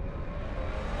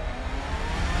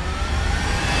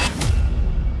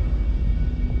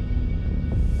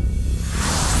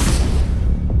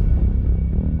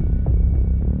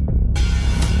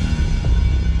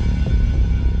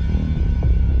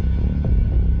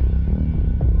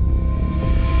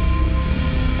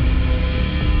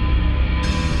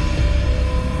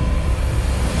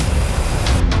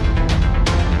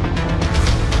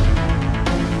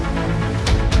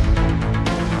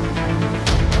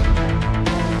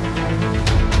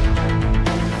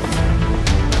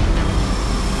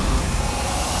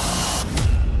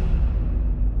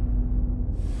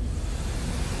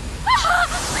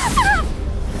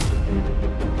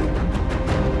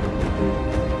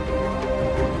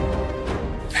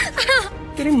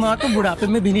 तेरी माँ तो बुढ़ापे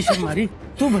में भी नहीं शर्म मारी,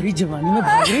 तू भरी जवानी में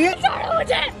भाग रही है।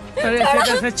 मुझे। अरे ऐसे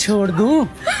कैसे छोड़ दूं?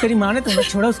 तेरी माँ ने तुम्हें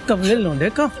छोड़ा उस कबले लौंडे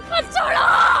को।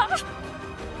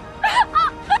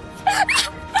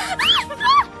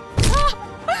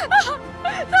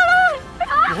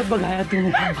 बहुत भगाया तूने,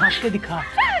 भाग के दिखा।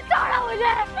 छोड़ो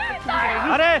मुझे।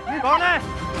 अरे कौन है?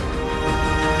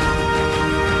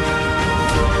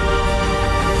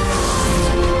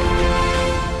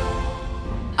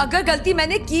 अगर गलती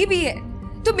मैंने की भी है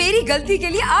तो मेरी गलती के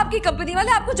लिए आपकी कंपनी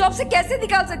वाले आपको जॉब से कैसे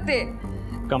निकाल सकते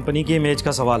हैं? कंपनी की इमेज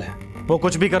का सवाल है, वो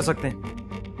कुछ भी कर सकते हैं।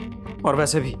 और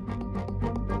वैसे भी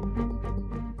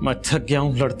मैं थक गया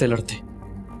हूं लड़ते लड़ते,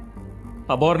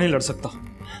 अब और नहीं लड़ सकता।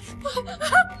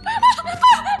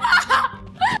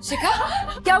 शिखा,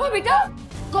 क्या हुआ बेटा?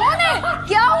 कौन है?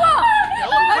 क्या हुआ?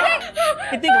 अरे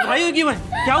इतनी घबराई होगी मैं,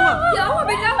 क्या हुआ? क्या हुआ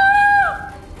बेटा?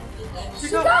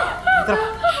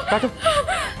 बैठो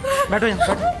बैठो यहाँ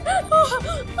बैठो।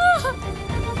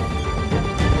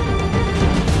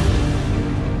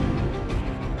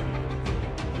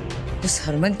 उस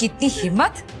हरमन की इतनी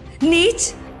हिम्मत,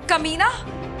 नीच, कमीना।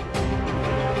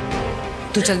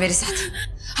 तू चल मेरे साथ,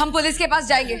 हम पुलिस के पास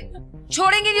जाएंगे,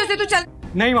 छोड़ेंगे नहीं उसे। तू चल।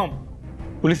 नहीं मॉम,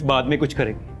 पुलिस बाद में कुछ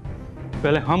करेगी,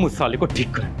 पहले हम उस साले को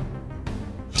ठीक करें।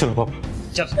 चलो पापा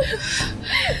चल।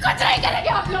 कुछ नहीं करेंगे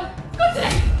आप लोग, कुछ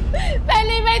नहीं।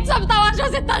 पहले मैं इन सब तमाशों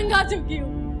से तंग आ चुकी हूँ,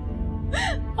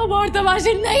 अब और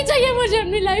तमाशे नहीं चाहिए मुझे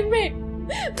अपनी लाइफ में।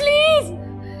 प्लीज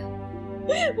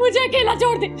मुझे अकेला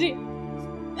छोड़ दीजिए।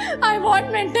 I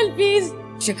want mental peace.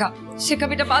 शिखा, शिखा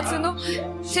बेटा बात सुनो।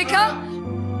 शिखा,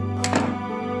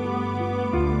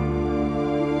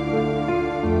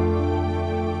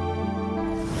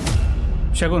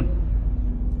 शगुन,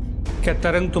 क्या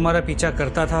तरंग तुम्हारा पीछा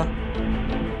करता था?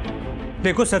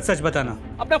 देखो सच सच बताना।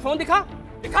 अपना फोन दिखा,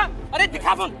 दिखा। अरे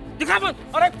दिखा फोन, दिखा फोन।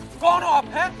 अरे कौन हो आप?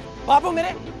 हैं बाबू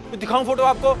मेरे? दिखाऊं फोटो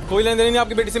आपको? कोई लेन देन नहीं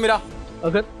आपकी बेटी से मेरा।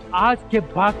 अगर आज के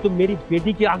बाद तुम मेरी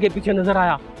बेटी के आगे पीछे नजर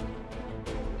आया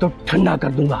तो ठंडा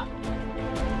कर दूंगा।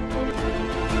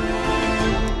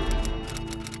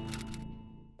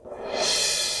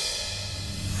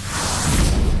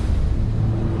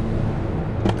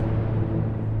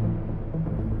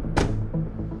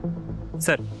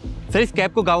 सर इस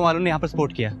कैब को गांव वालों ने यहाँ पर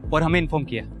स्पॉट किया और हमें इन्फॉर्म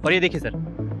किया। और ये देखिए सर।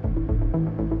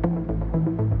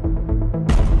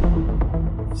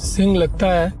 सिंह, लगता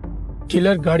है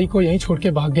किलर गाड़ी को यहीं छोड़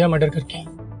के भाग गया मर्डर करके।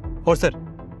 और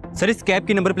सर इस कैब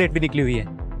की नंबर प्लेट भी निकली हुई है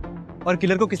और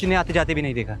किलर को किसी ने आते जाते भी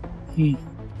नहीं देखा।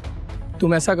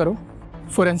 तुम ऐसा करो,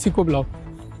 फोरेंसिक को बुलाओ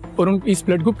और उन इस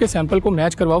ब्लड ग्रुप के सैंपल को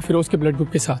मैच करवाओ फिरोज के ब्लड ग्रुप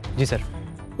के साथ। जी सर।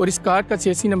 और इस कार का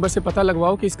चेसी नंबर से पता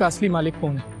लगवाओ कि इसका असली मालिक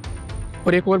कौन है।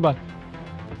 और एक और बात,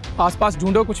 आसपास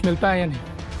ढूंढो कुछ मिलता है या नहीं।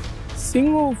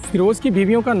 सिंह, वो फिरोज की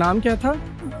बीवियों का नाम क्या था?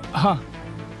 हाँ,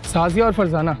 साजिया और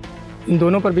फरजाना, इन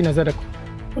दोनों पर भी नजर रखो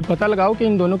और पता लगाओ कि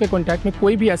इन दोनों के कांटेक्ट में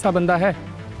कोई भी ऐसा बंदा है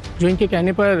जो इनके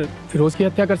कहने पर फिरोज की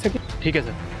हत्या कर सके। ठीक है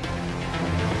सर,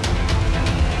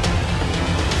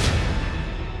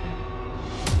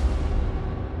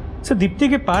 दीप्ति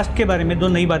के पास्ट के बारे में दो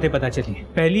नई बातें पता चली।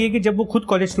 पहली है कि जब वो खुद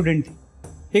कॉलेज स्टूडेंट थी,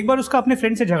 एक बार उसका अपने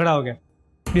फ्रेंड से झगड़ा हो गया,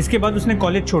 जिसके बाद उसने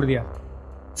कॉलेज छोड़ दिया।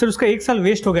 सर, उसका 1 साल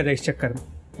वेस्ट हो गया था इस चक्कर में।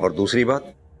 और दूसरी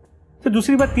बात? सर,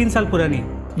 दूसरी बात 3 साल पुरानी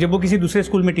है, जब वो किसी दूसरे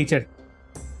स्कूल में टीचर।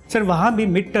 सर, वहां भी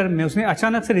मिड टर्म में उसने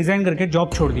अचानक से रिजाइन करके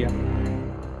जॉब छोड़ दिया।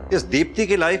 इस दीप्ति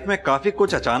की लाइफ में काफी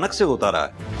कुछ अचानक से होता रहा है।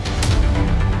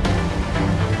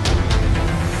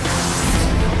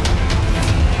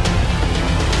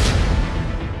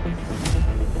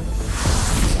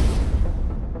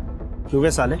 क्यों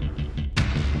वे साले?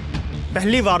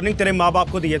 पहली वार्निंग तेरे माँ बाप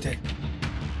को दिए थे,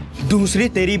 दूसरी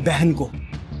तेरी बहन को,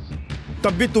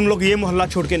 तब भी तुम लोग ये मोहल्ला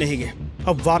छोड़ के नहीं गए।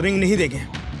 अब वार्निंग नहीं देंगे,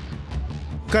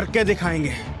 करके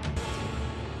दिखाएंगे,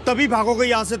 तभी भागोगे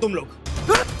यहां से तुम लोग।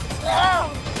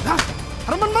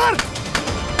 हरमन मार।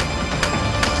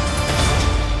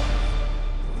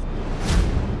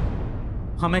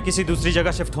 हमें किसी दूसरी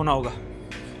जगह शिफ्ट होना होगा।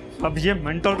 अब ये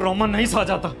मेंटल ट्रॉमा नहीं सहा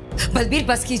जाता। बलबीर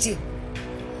बस कीजिए,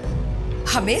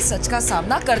 हमें सच का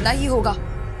सामना करना ही होगा।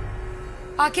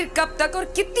 आखिर कब तक और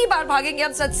कितनी बार भागेंगे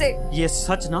हम सच से? ये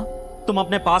सच ना तुम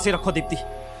अपने पास ही रखो दीप्ति।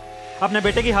 अपने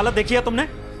बेटे की हालत देखी है तुमने?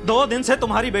 2 दिन से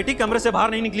तुम्हारी बेटी कमरे से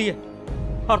बाहर नहीं निकली है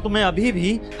और तुम्हें अभी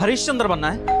भी हरिश्चंद्र बनना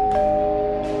है।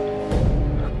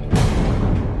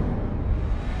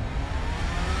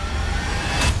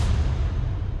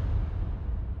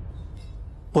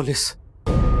 पुलिस।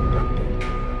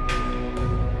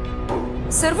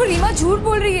 सर वो रीमा झूठ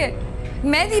बोल रही है।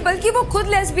 मैं नहीं बल्कि वो खुद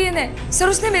लेस्बियन है। सर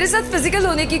उसने मेरे साथ फिजिकल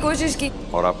होने की कोशिश की।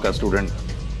 और आपका स्टूडेंट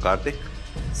कार्तिक?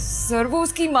 सर वो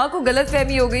उसकी माँ को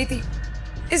गलतफहमी हो गई थी,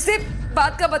 इससे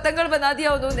बात का बतंगड़ बना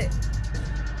दिया उन्होंने।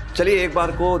 चलिए एक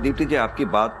बार को दीप्ति जी आपकी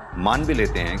बात मान भी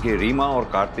लेते हैं कि रीमा और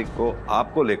कार्तिक को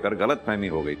आपको लेकर गलतफहमी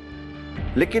हो गई,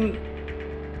 लेकिन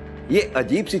ये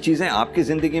अजीब सी चीजें आपकी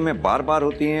जिंदगी में बार बार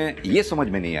होती हैं, ये समझ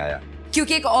में नहीं आया।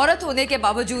 क्योंकि एक औरत होने के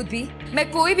बावजूद भी मैं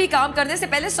कोई भी काम करने से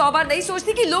पहले 100 बार नहीं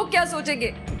सोचती कि लोग क्या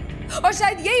सोचेंगे। और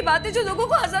शायद यही बात है जो लोगों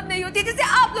को हजम नहीं होती, जैसे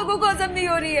आप लोगों को हजम नहीं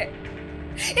हो रही है।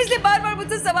 इसलिए बार बार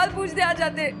मुझसे सवाल पूछने आ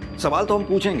जाते हैं। सवाल तो हम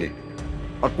पूछेंगे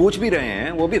और पूछ भी रहे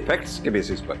हैं, वो भी फैक्ट्स के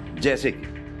बेसिस पर। जैसे कि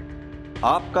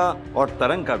आपका और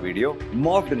तरंग का वीडियो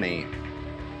मॉफ्ड नहीं है,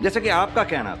 जैसे कि आपका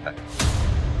कहना था।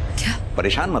 क्या?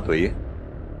 परेशान मत होइए,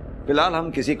 फिलहाल हम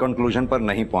किसी कंक्लूजन पर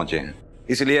नहीं पहुंचे हैं,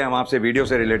 इसलिए हम आपसे वीडियो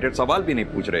से रिलेटेड सवाल भी नहीं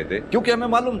पूछ रहे थे, क्योंकि हमें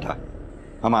मालूम था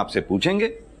हम आपसे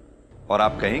पूछेंगे और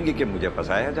आप कहेंगे कि मुझे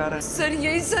फंसाया जा रहा है। सर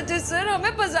यही सच है सर,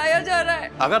 हमें फंसाया जा रहा है।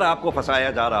 अगर आपको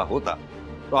फंसाया जा रहा होता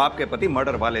तो आपके पति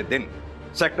मर्डर वाले दिन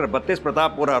सेक्टर 32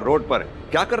 प्रतापपुरा रोड पर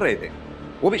क्या कर रहे थे,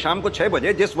 वो भी शाम को 6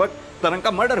 बजे, जिस वक्त तरंग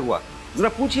का मर्डर हुआ? जरा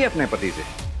पूछिए अपने पति से,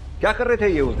 क्या कर रहे थे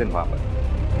ये उस दिन वहां पर?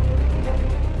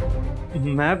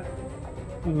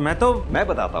 मैं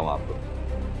बताता हूं आपको।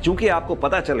 चूंकि आपको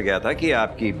पता चल गया था कि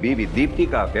आपकी बीवी दीप्ति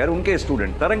का अफेयर उनके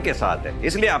स्टूडेंट तरंग के साथ है,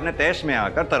 इसलिए आपने तैश में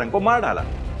आकर तरंग को मार डाला।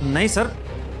 नहीं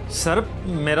सर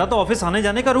मेरा तो ऑफिस आने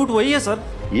जाने का रूट वही है सर।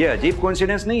 ये अजीब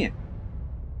कोइंसिडेंस नहीं है?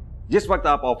 जिस वक्त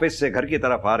आप ऑफिस से घर की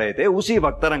तरफ आ रहे थे उसी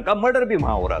वक्त तरंग का मर्डर भी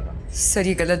वहां हो रहा था। सर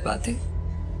ये गलत बात है,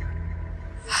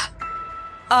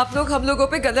 आप लोग हम लोगों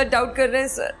पे गलत डाउट कर रहे हैं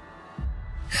सर।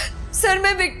 सर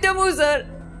मैं विक्टिम हूं सर,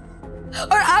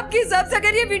 और आपके हिसाब से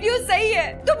अगर ये वीडियो सही है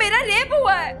तो मेरा रेप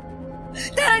हुआ है,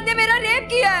 तरंग ने मेरा रेप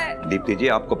किया है। दीप्ति जी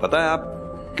आपको पता है आप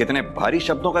कितने भारी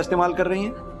शब्दों का इस्तेमाल कर रही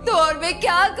हैं? तो और मैं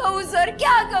क्या कहूँ सर,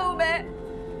 क्या कहूँ मैं?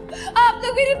 आप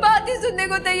लोग मेरी बात ही सुनने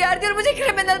को तैयार थे और मुझे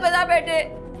क्रिमिनल बना बैठे।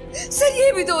 सर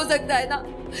ये भी तो हो सकता है ना,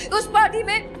 उस पार्टी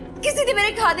में किसी ने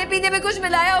मेरे खाने पीने में कुछ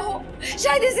मिलाया हो,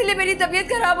 शायद इसीलिए मेरी तबीयत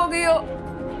खराब हो गई हो।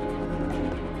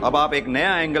 अब आप एक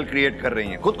नया एंगल क्रिएट कर रही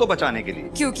हैं खुद को बचाने के लिए।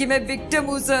 क्योंकि मैं विक्टिम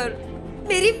हूँ सर,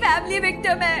 मेरी फैमिली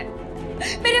विक्टिम है।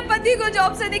 मेरे पति को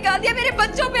जॉब से निकाल दिया, मेरे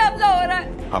बच्चों पे हमला हो रहा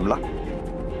है। हमला?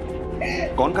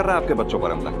 कौन कर रहा है आपके बच्चों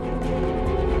पर हमला?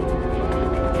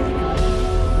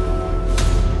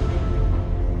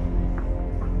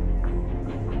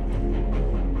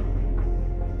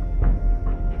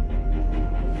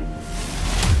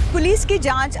 पुलिस की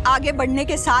जांच आगे बढ़ने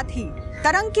के साथ ही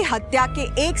तरंग की हत्या के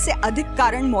 1 से अधिक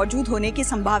कारण मौजूद होने की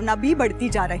संभावना भी बढ़ती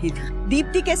जा रही थी।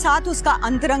 दीप्ति के साथ उसका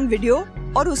अंतरंग वीडियो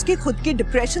और उसकी खुद की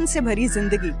डिप्रेशन से भरी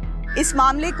जिंदगी इस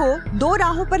मामले को 2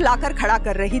 राहों पर लाकर खड़ा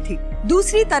कर रही थी।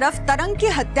 दूसरी तरफ तरंग की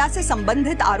हत्या से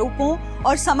संबंधित आरोपों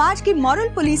और समाज की मॉरल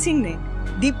पुलिसिंग ने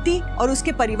दीप्ति और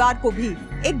उसके परिवार को भी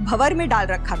एक भंवर में डाल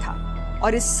रखा था,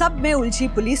 और इस सब में उलझी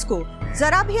पुलिस को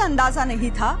जरा भी अंदाजा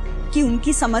नहीं था कि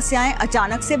उनकी समस्याएं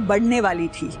अचानक से बढ़ने वाली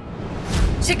थी।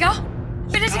 शिखा,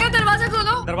 बेटा शिखा दरवाजा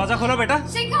खोलो। दरवाजा खोलो बेटा।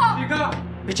 शिखा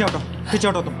पीछे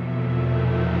हटो तुम।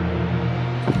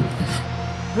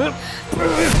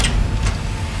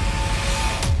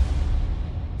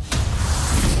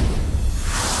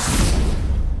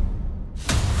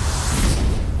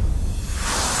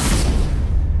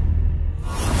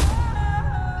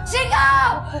 शिखा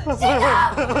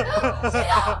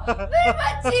मेरी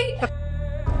बच्ची।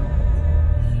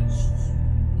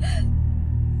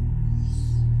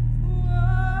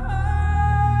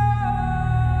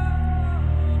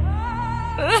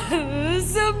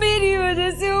 सब मेरी वजह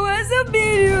से हुआ, सब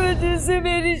मेरी वजह से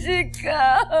मेरी शिखा।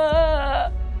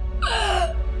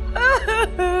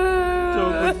 जो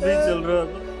कुछ भी चल रहा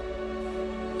था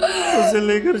उसे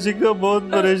लेकर शिखा बहुत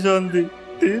परेशान थी।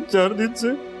 3-4 दिन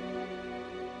से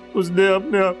उसने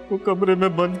अपने आप को कमरे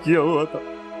में बंद किया हुआ था।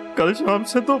 कल शाम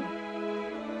से तो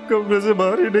कमरे से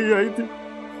बाहर ही नहीं आई थी,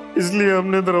 इसलिए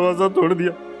हमने दरवाजा तोड़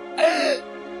दिया।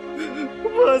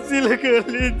 फांसी लगा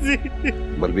लीजिए।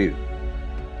 बलबीर,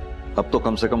 अब तो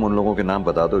कम से कम उन लोगों के नाम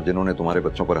बता दो जिन्होंने तुम्हारे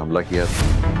बच्चों पर हमला किया था।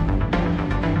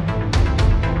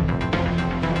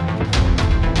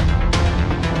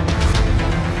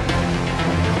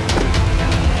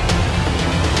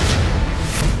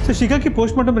 तो शिखा की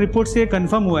पोस्टमार्टम रिपोर्ट से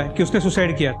कंफर्म हुआ है कि उसने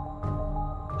सुसाइड किया।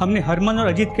 हमने हरमन और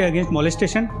अजीत के अगेंस्ट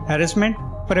मॉलेस्टेशन, हैरेसमेंट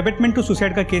और अबेटमेंट टू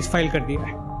सुसाइड का केस फाइल कर दिया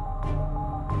है।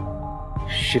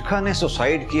 शिखा ने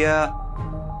सुसाइड किया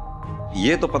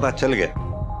ये तो पता चल गया,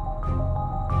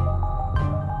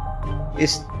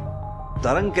 इस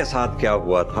तरंग के साथ क्या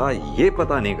हुआ था ये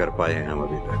पता नहीं कर पाए हैं हम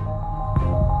अभी तक।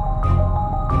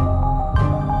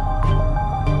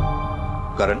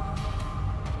 करण,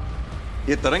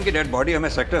 ये तरंग की डेड बॉडी हमें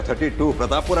सेक्टर 32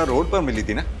 प्रतापपुरा रोड पर मिली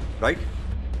थी ना, राइट?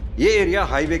 ये एरिया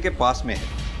हाईवे के पास में है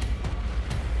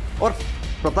और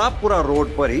प्रतापपुरा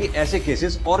रोड पर ही ऐसे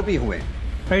केसेस और भी हुए हैं,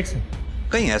 राइट सर?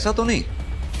 कहीं ऐसा तो नहीं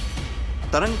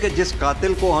तरंग के जिस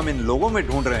कातिल को हम इन लोगों में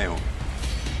ढूंढ रहे हो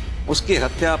उसकी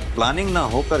हत्या प्लानिंग ना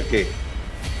हो करके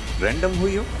रैंडम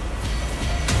हुई हो?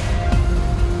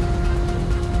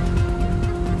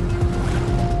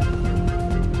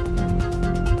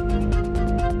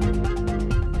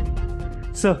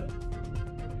 सर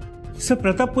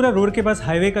प्रतापपुरा रोड के पास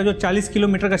हाईवे का जो 40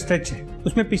 किलोमीटर का स्ट्रेच है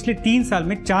उसमें पिछले 3 साल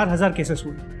में 4000 केसेस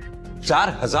हुए।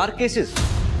 4000 केसेस?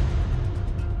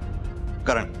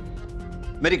 करण,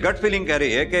 मेरी गट फीलिंग कह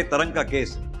रही है कि तरंग का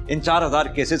केस इन 4000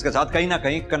 केसेस के साथ कहीं ना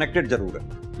कहीं कनेक्टेड जरूर है।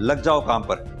 लग जाओ काम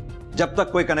पर, जब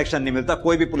तक कोई कनेक्शन नहीं मिलता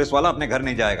कोई भी पुलिस वाला अपने घर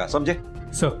नहीं जाएगा, समझे?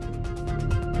 सर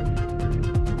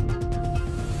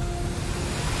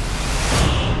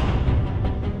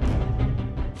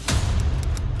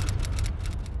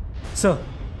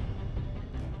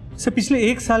पिछले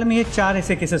 1 साल में ये 4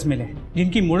 ऐसे केसेस मिले हैं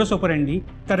जिनकी मोडस ऑपरेंडी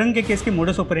तरंग के केस के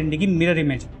मोडस ऑपरेंडी की मिरर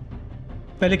इमेज।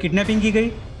 पहले किडनैपिंग की गई,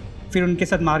 फिर उनके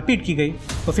साथ मारपीट की गई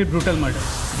और फिर ब्रूटल मर्डर।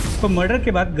 और मर्डर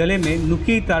के बाद गले में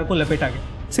नुकी तार को लपेटा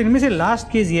गया। सर इनमें से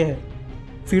लास्ट केस ये है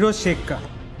फिरोज शेख का,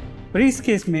 और इस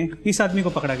केस में इस आदमी को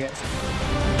पकड़ा गया है।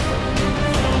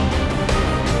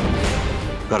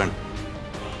 करण,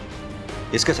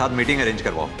 इसके साथ मीटिंग अरेंज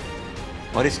करवाओ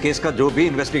और इस केस का जो भी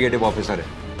इन्वेस्टिगेटिव ऑफिसर है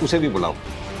उसे भी बुलाओ।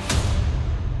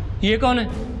 ये कौन है?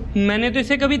 मैंने तो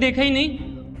इसे कभी देखा ही नहीं,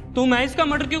 तो मैं इसका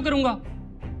मर्डर क्यों करूंगा?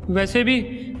 वैसे भी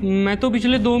मैं तो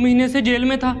पिछले 2 महीने से जेल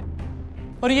में था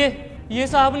और ये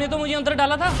साहब ने तो मुझे अंदर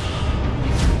डाला था।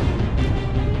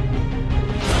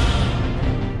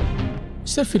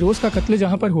 सर फिरोज का कत्ल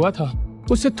जहाँ पर हुआ था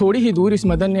उससे थोड़ी ही दूर इस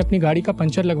मदन ने अपनी गाड़ी का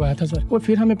पंचर लगवाया था सर, और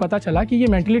फिर हमें पता चला कि ये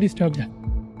मेंटली डिस्टर्ब्ड है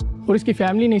और इसकी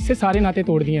फैमिली ने इससे सारे नाते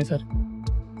तोड़ दिए हैं सर,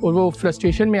 और वो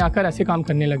फ्रस्ट्रेशन में आकर ऐसे काम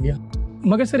करने लग गया।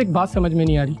 मगर सर एक बात समझ में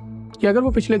नहीं आ रही कि अगर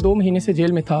वो पिछले 2 महीने से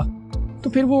जेल में था तो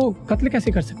फिर वो कत्ल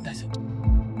कैसे कर सकता है सर?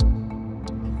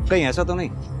 कहीं ऐसा तो नहीं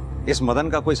इस मदन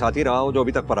का कोई साथी रहा हो जो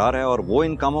अभी तक फरार है और वो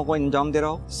इन कामों को अंजाम दे रहा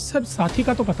हो? सर साथी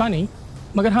का तो पता नहीं,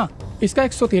 मगर हाँ इसका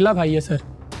एक सौतेला भाई है सर,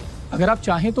 अगर आप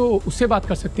चाहें तो उससे बात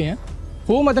कर सकते हैं,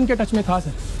 वो मदन के टच में था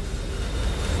सर।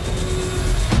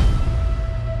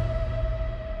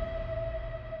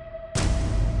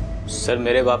 सर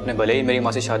मेरे बाप ने भले ही मेरी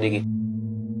माँ से शादी की,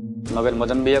 मगर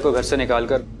मदन भैया को घर से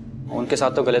निकालकर उनके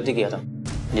साथ तो गलती किया था,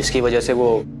 जिसकी वजह से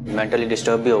वो मेंटली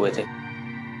डिस्टर्ब भी हो गए थे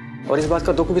और इस बात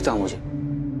का दुख भी था मुझे,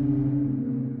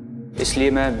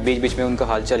 इसलिए मैं बीच बीच में उनका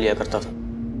हालचाल लिया करता था।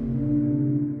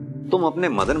 तुम अपने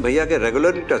मदन भैया के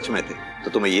रेगुलरली टच में थे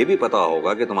तो तुम्हें यह भी पता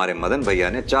होगा कि तुम्हारे मदन भैया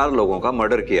ने 4 लोगों का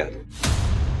मर्डर किया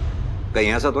था। कहीं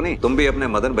ऐसा तो नहीं तुम भी अपने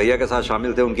मदन भैया के साथ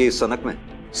शामिल थे उनकी इस सनक में?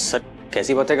 सर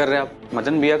कैसी बातें कर रहे हैं आप?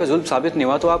 मदन भैया का जुल्म साबित नहीं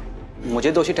हुआ तो आप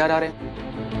मुझे दोषी ठहरा रहे हैं,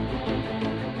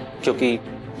 क्योंकि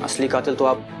असली कातिल तो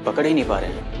आप पकड़ ही नहीं पा रहे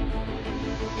हैं।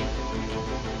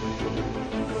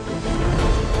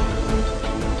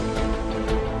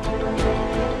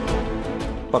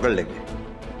 पकड़ लेंगे,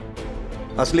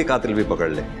 असली कातिल भी पकड़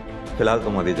लेंगे, फिलहाल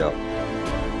तुम अभी जाओ।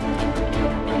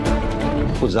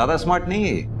 कुछ ज्यादा स्मार्ट नहीं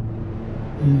है ये,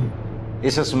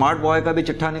 इस स्मार्ट बॉय का भी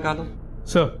चिट्ठा निकालो।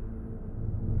 सर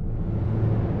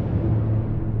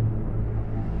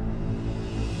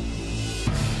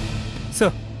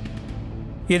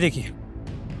ये देखिए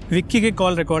विक्की के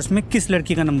कॉल रिकॉर्ड्स में किस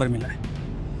लड़की का नंबर मिला है।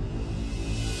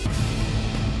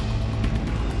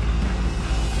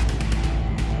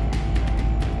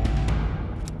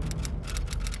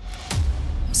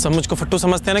 सब मुझको फट्टू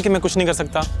समझते हैं ना कि मैं कुछ नहीं कर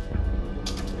सकता।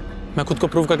 मैं खुद को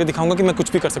प्रूव करके दिखाऊंगा कि मैं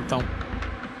कुछ भी कर सकता हूँ।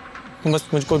 तुम बस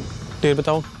मुझको डेट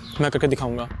बताओ, मैं करके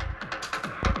दिखाऊंगा।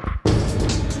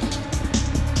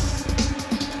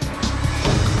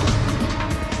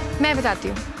 मैं बताती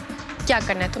हूँ क्या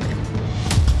करना है तुम्हें।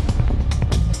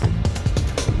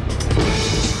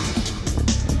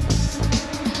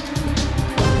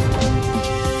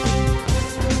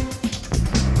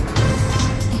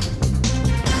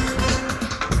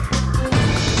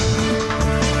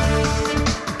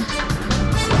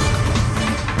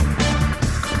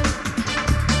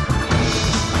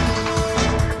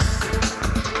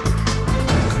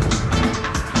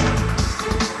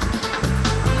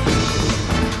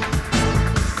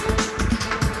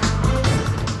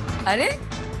 अरे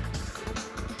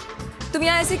तुम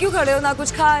यहाँ ऐसे क्यों खड़े हो? ना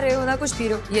कुछ खा रहे हो ना कुछ पी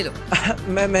रहे हो। ये लो।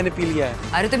 मैंने पी लिया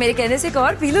है। अरे तो मेरे कहने से एक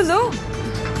और पी लो।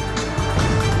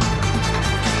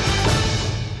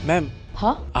 मैम।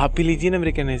 हाँ आप पी लीजिए ना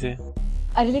मेरे कहने से।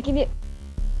 अरे लेकिन ये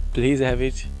please have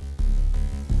it.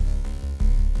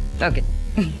 Okay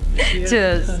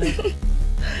cheers.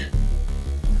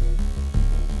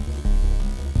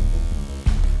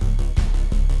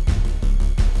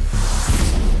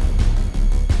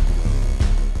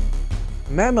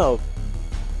 Ma'am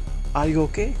are you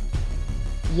okay?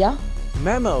 या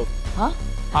मैम हाँ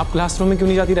आप क्लासरूम में क्यों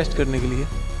नहीं जाती रेस्ट करने के लिए?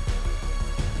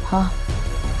 हाँ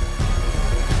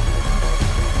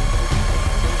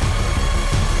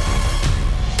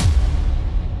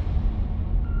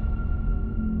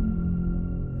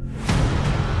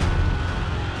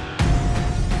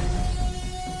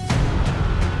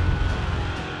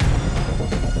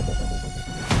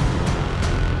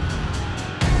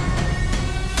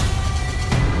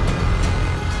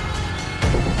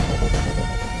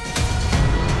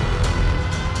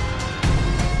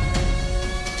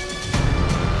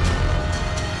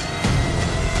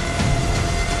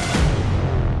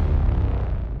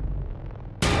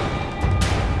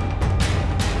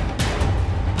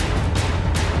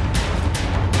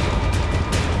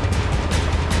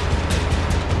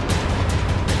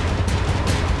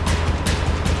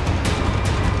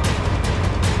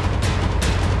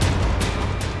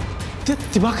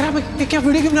दिमाग खराब है क्या?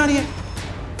 वीडियो क्यों बना रही है?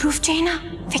 प्रूफ चाहिए ना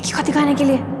विक्की को दिखाने के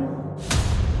लिए।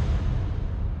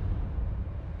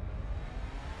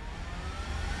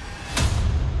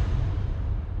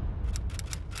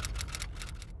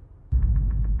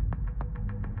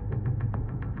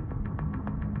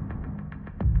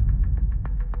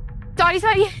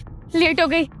 सॉरी लेट हो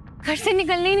गई, घर से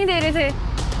निकलने ही नहीं दे रहे थे।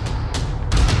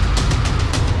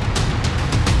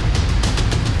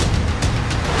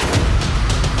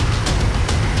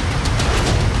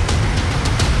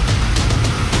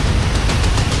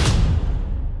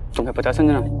 तुम्हें पता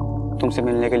संजना, तुमसे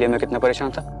मिलने के लिए मैं कितना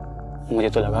परेशान था। मुझे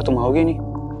तो लगा तुम आओगे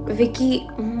नहीं। विक्की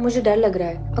मुझे डर लग रहा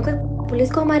है, अगर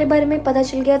पुलिस को हमारे बारे में पता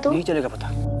चल गया तो? नहीं चलेगा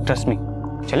पता, ट्रस्ट मी।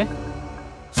 चले?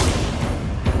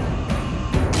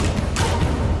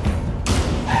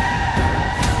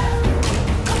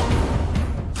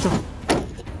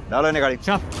 डालो इन्हें गाड़ी।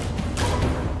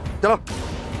 चलो।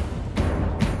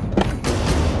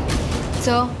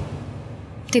 सर,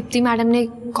 दीप्ति मैडम ने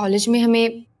कॉलेज में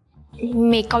हमें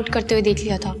मेकआउट करते हुए देख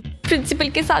लिया था। प्रिंसिपल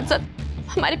के साथ साथ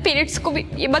हमारे पेरेंट्स को भी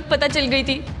ये बात पता चल गई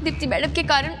थी। दीप्ति मैडम के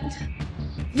कारण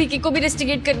विकी को भी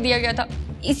रेस्टिगेट कर दिया गया था।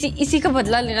 इसी का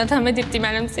बदला लेना था हमें दीप्ति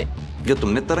मैडम से। जो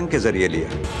तुमने तरंग के जरिए लिया,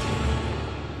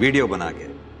 वीडियो बना के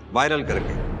वायरल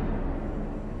करके,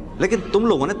 लेकिन तुम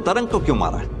लोगों ने तरंग को क्यों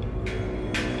मारा?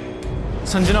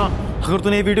 संजना, अगर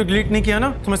तूने ये वीडियो डिलीट नहीं किया ना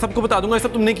तो मैं सबको बता दूंगा ये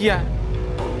सब तुमने किया है।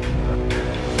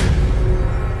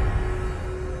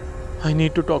 I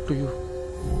need to talk to you.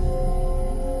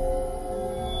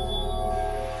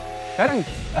 तरंग,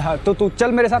 तो तू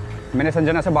चल मेरे साथ। मैंने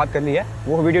संजना से बात कर ली है,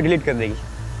 वो वीडियो डिलीट कर देगी।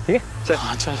 ठीक है चल।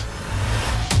 हाँ चल।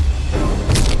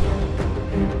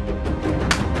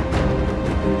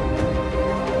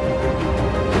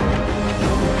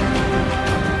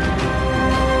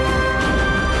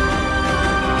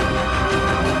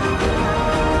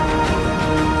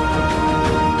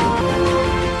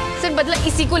 सर बदला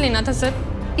इसी को लेना था सर,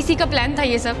 इसी का प्लान था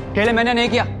ये सब। अकेले मैंने नहीं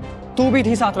किया, तू भी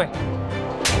थी साथ में।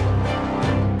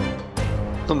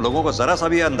 तुम लोगों को जरा सा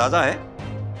भी अंदाजा है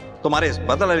तुम्हारे इस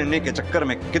बदला लेने के चक्कर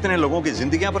में कितने लोगों की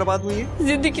जिंदगियां बर्बाद हुई है?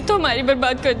 जिंदगी तो हमारी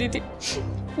बर्बाद कर दी थी।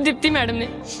 दीप्ति मैडम ने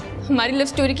हमारी लव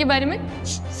स्टोरी के बारे में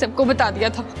सबको बता दिया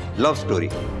था। Love story?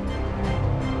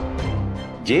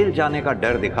 जेल जाने का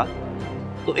डर दिखा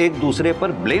तो एक दूसरे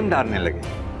पर ब्लेम डालने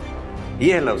लगे।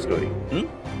 ये है लव स्टोरी?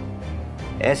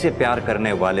 ऐसे प्यार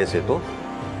करने वाले से तो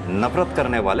नफरत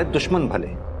करने वाले दुश्मन भले।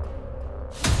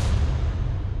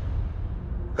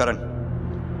 करण,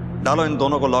 डालो इन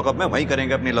दोनों को लॉकअप में, वहीं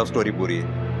करेंगे अपनी लव स्टोरी पूरी।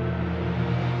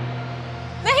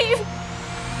 नहीं।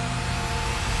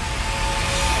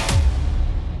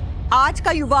 आज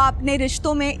का युवा अपने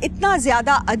रिश्तों में इतना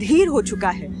ज्यादा अधीर हो चुका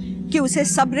है कि उसे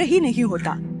सब्र ही नहीं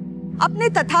होता। अपने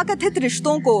तथाकथित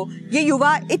रिश्तों को ये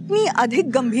युवा इतनी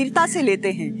अधिक गंभीरता से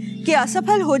लेते हैं कि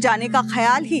असफल हो जाने का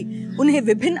ख्याल ही उन्हें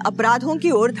विभिन्न अपराधों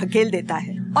की ओर धकेल देता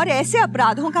है। और ऐसे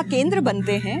अपराधों का केंद्र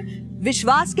बनते हैं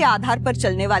विश्वास के आधार पर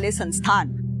चलने वाले संस्थान,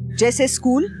 जैसे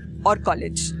स्कूल और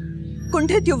कॉलेज।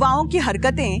 कुंठित युवाओं की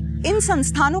हरकतें इन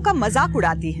संस्थानों का मजाक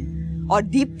उड़ाती हैं और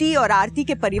दीप्ति और आरती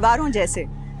के परिवारों जैसे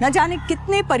न जाने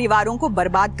कितने परिवारों को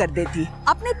बर्बाद कर देती।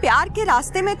 अपने प्यार के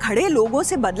रास्ते में खड़े लोगों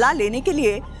से बदला लेने के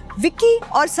लिए विक्की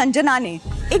और संजना ने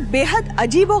एक बेहद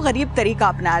अजीबोगरीब तरीका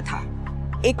अपनाया था।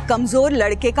 एक कमजोर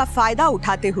लड़के का फायदा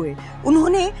उठाते हुए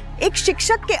उन्होंने एक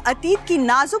शिक्षक के अतीत की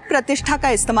नाजुक प्रतिष्ठा का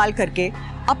इस्तेमाल करके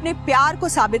अपने प्यार को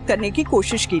साबित करने की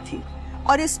कोशिश की थी,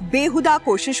 और इस बेहुदा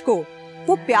कोशिश को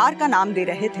वो प्यार का नाम दे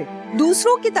रहे थे।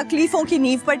 दूसरों की तकलीफों की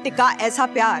नींव पर टिका ऐसा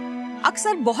प्यार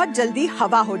अक्सर बहुत जल्दी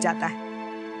हवा हो जाता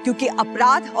है, क्योंकि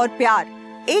अपराध और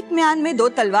प्यार एक म्यान में दो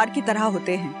तलवार की तरह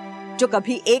होते हैं जो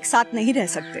कभी एक साथ नहीं रह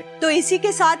सकते। तो इसी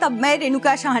के साथ अब मैं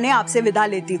रेणुका शाह ने आपसे विदा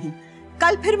लेती हूँ।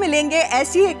 कल फिर मिलेंगे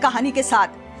ऐसी एक कहानी के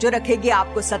साथ जो रखेगी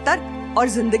आपको सतर्क और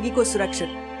जिंदगी को सुरक्षित।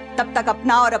 तब तक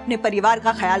अपना और अपने परिवार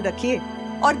का ख्याल रखिए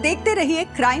और देखते रहिए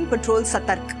क्राइम पेट्रोल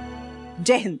सतर्क।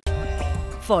 जय Hind.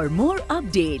 For more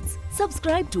updates,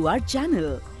 subscribe to our channel,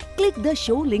 click the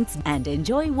show links and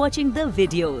enjoy watching the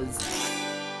videos.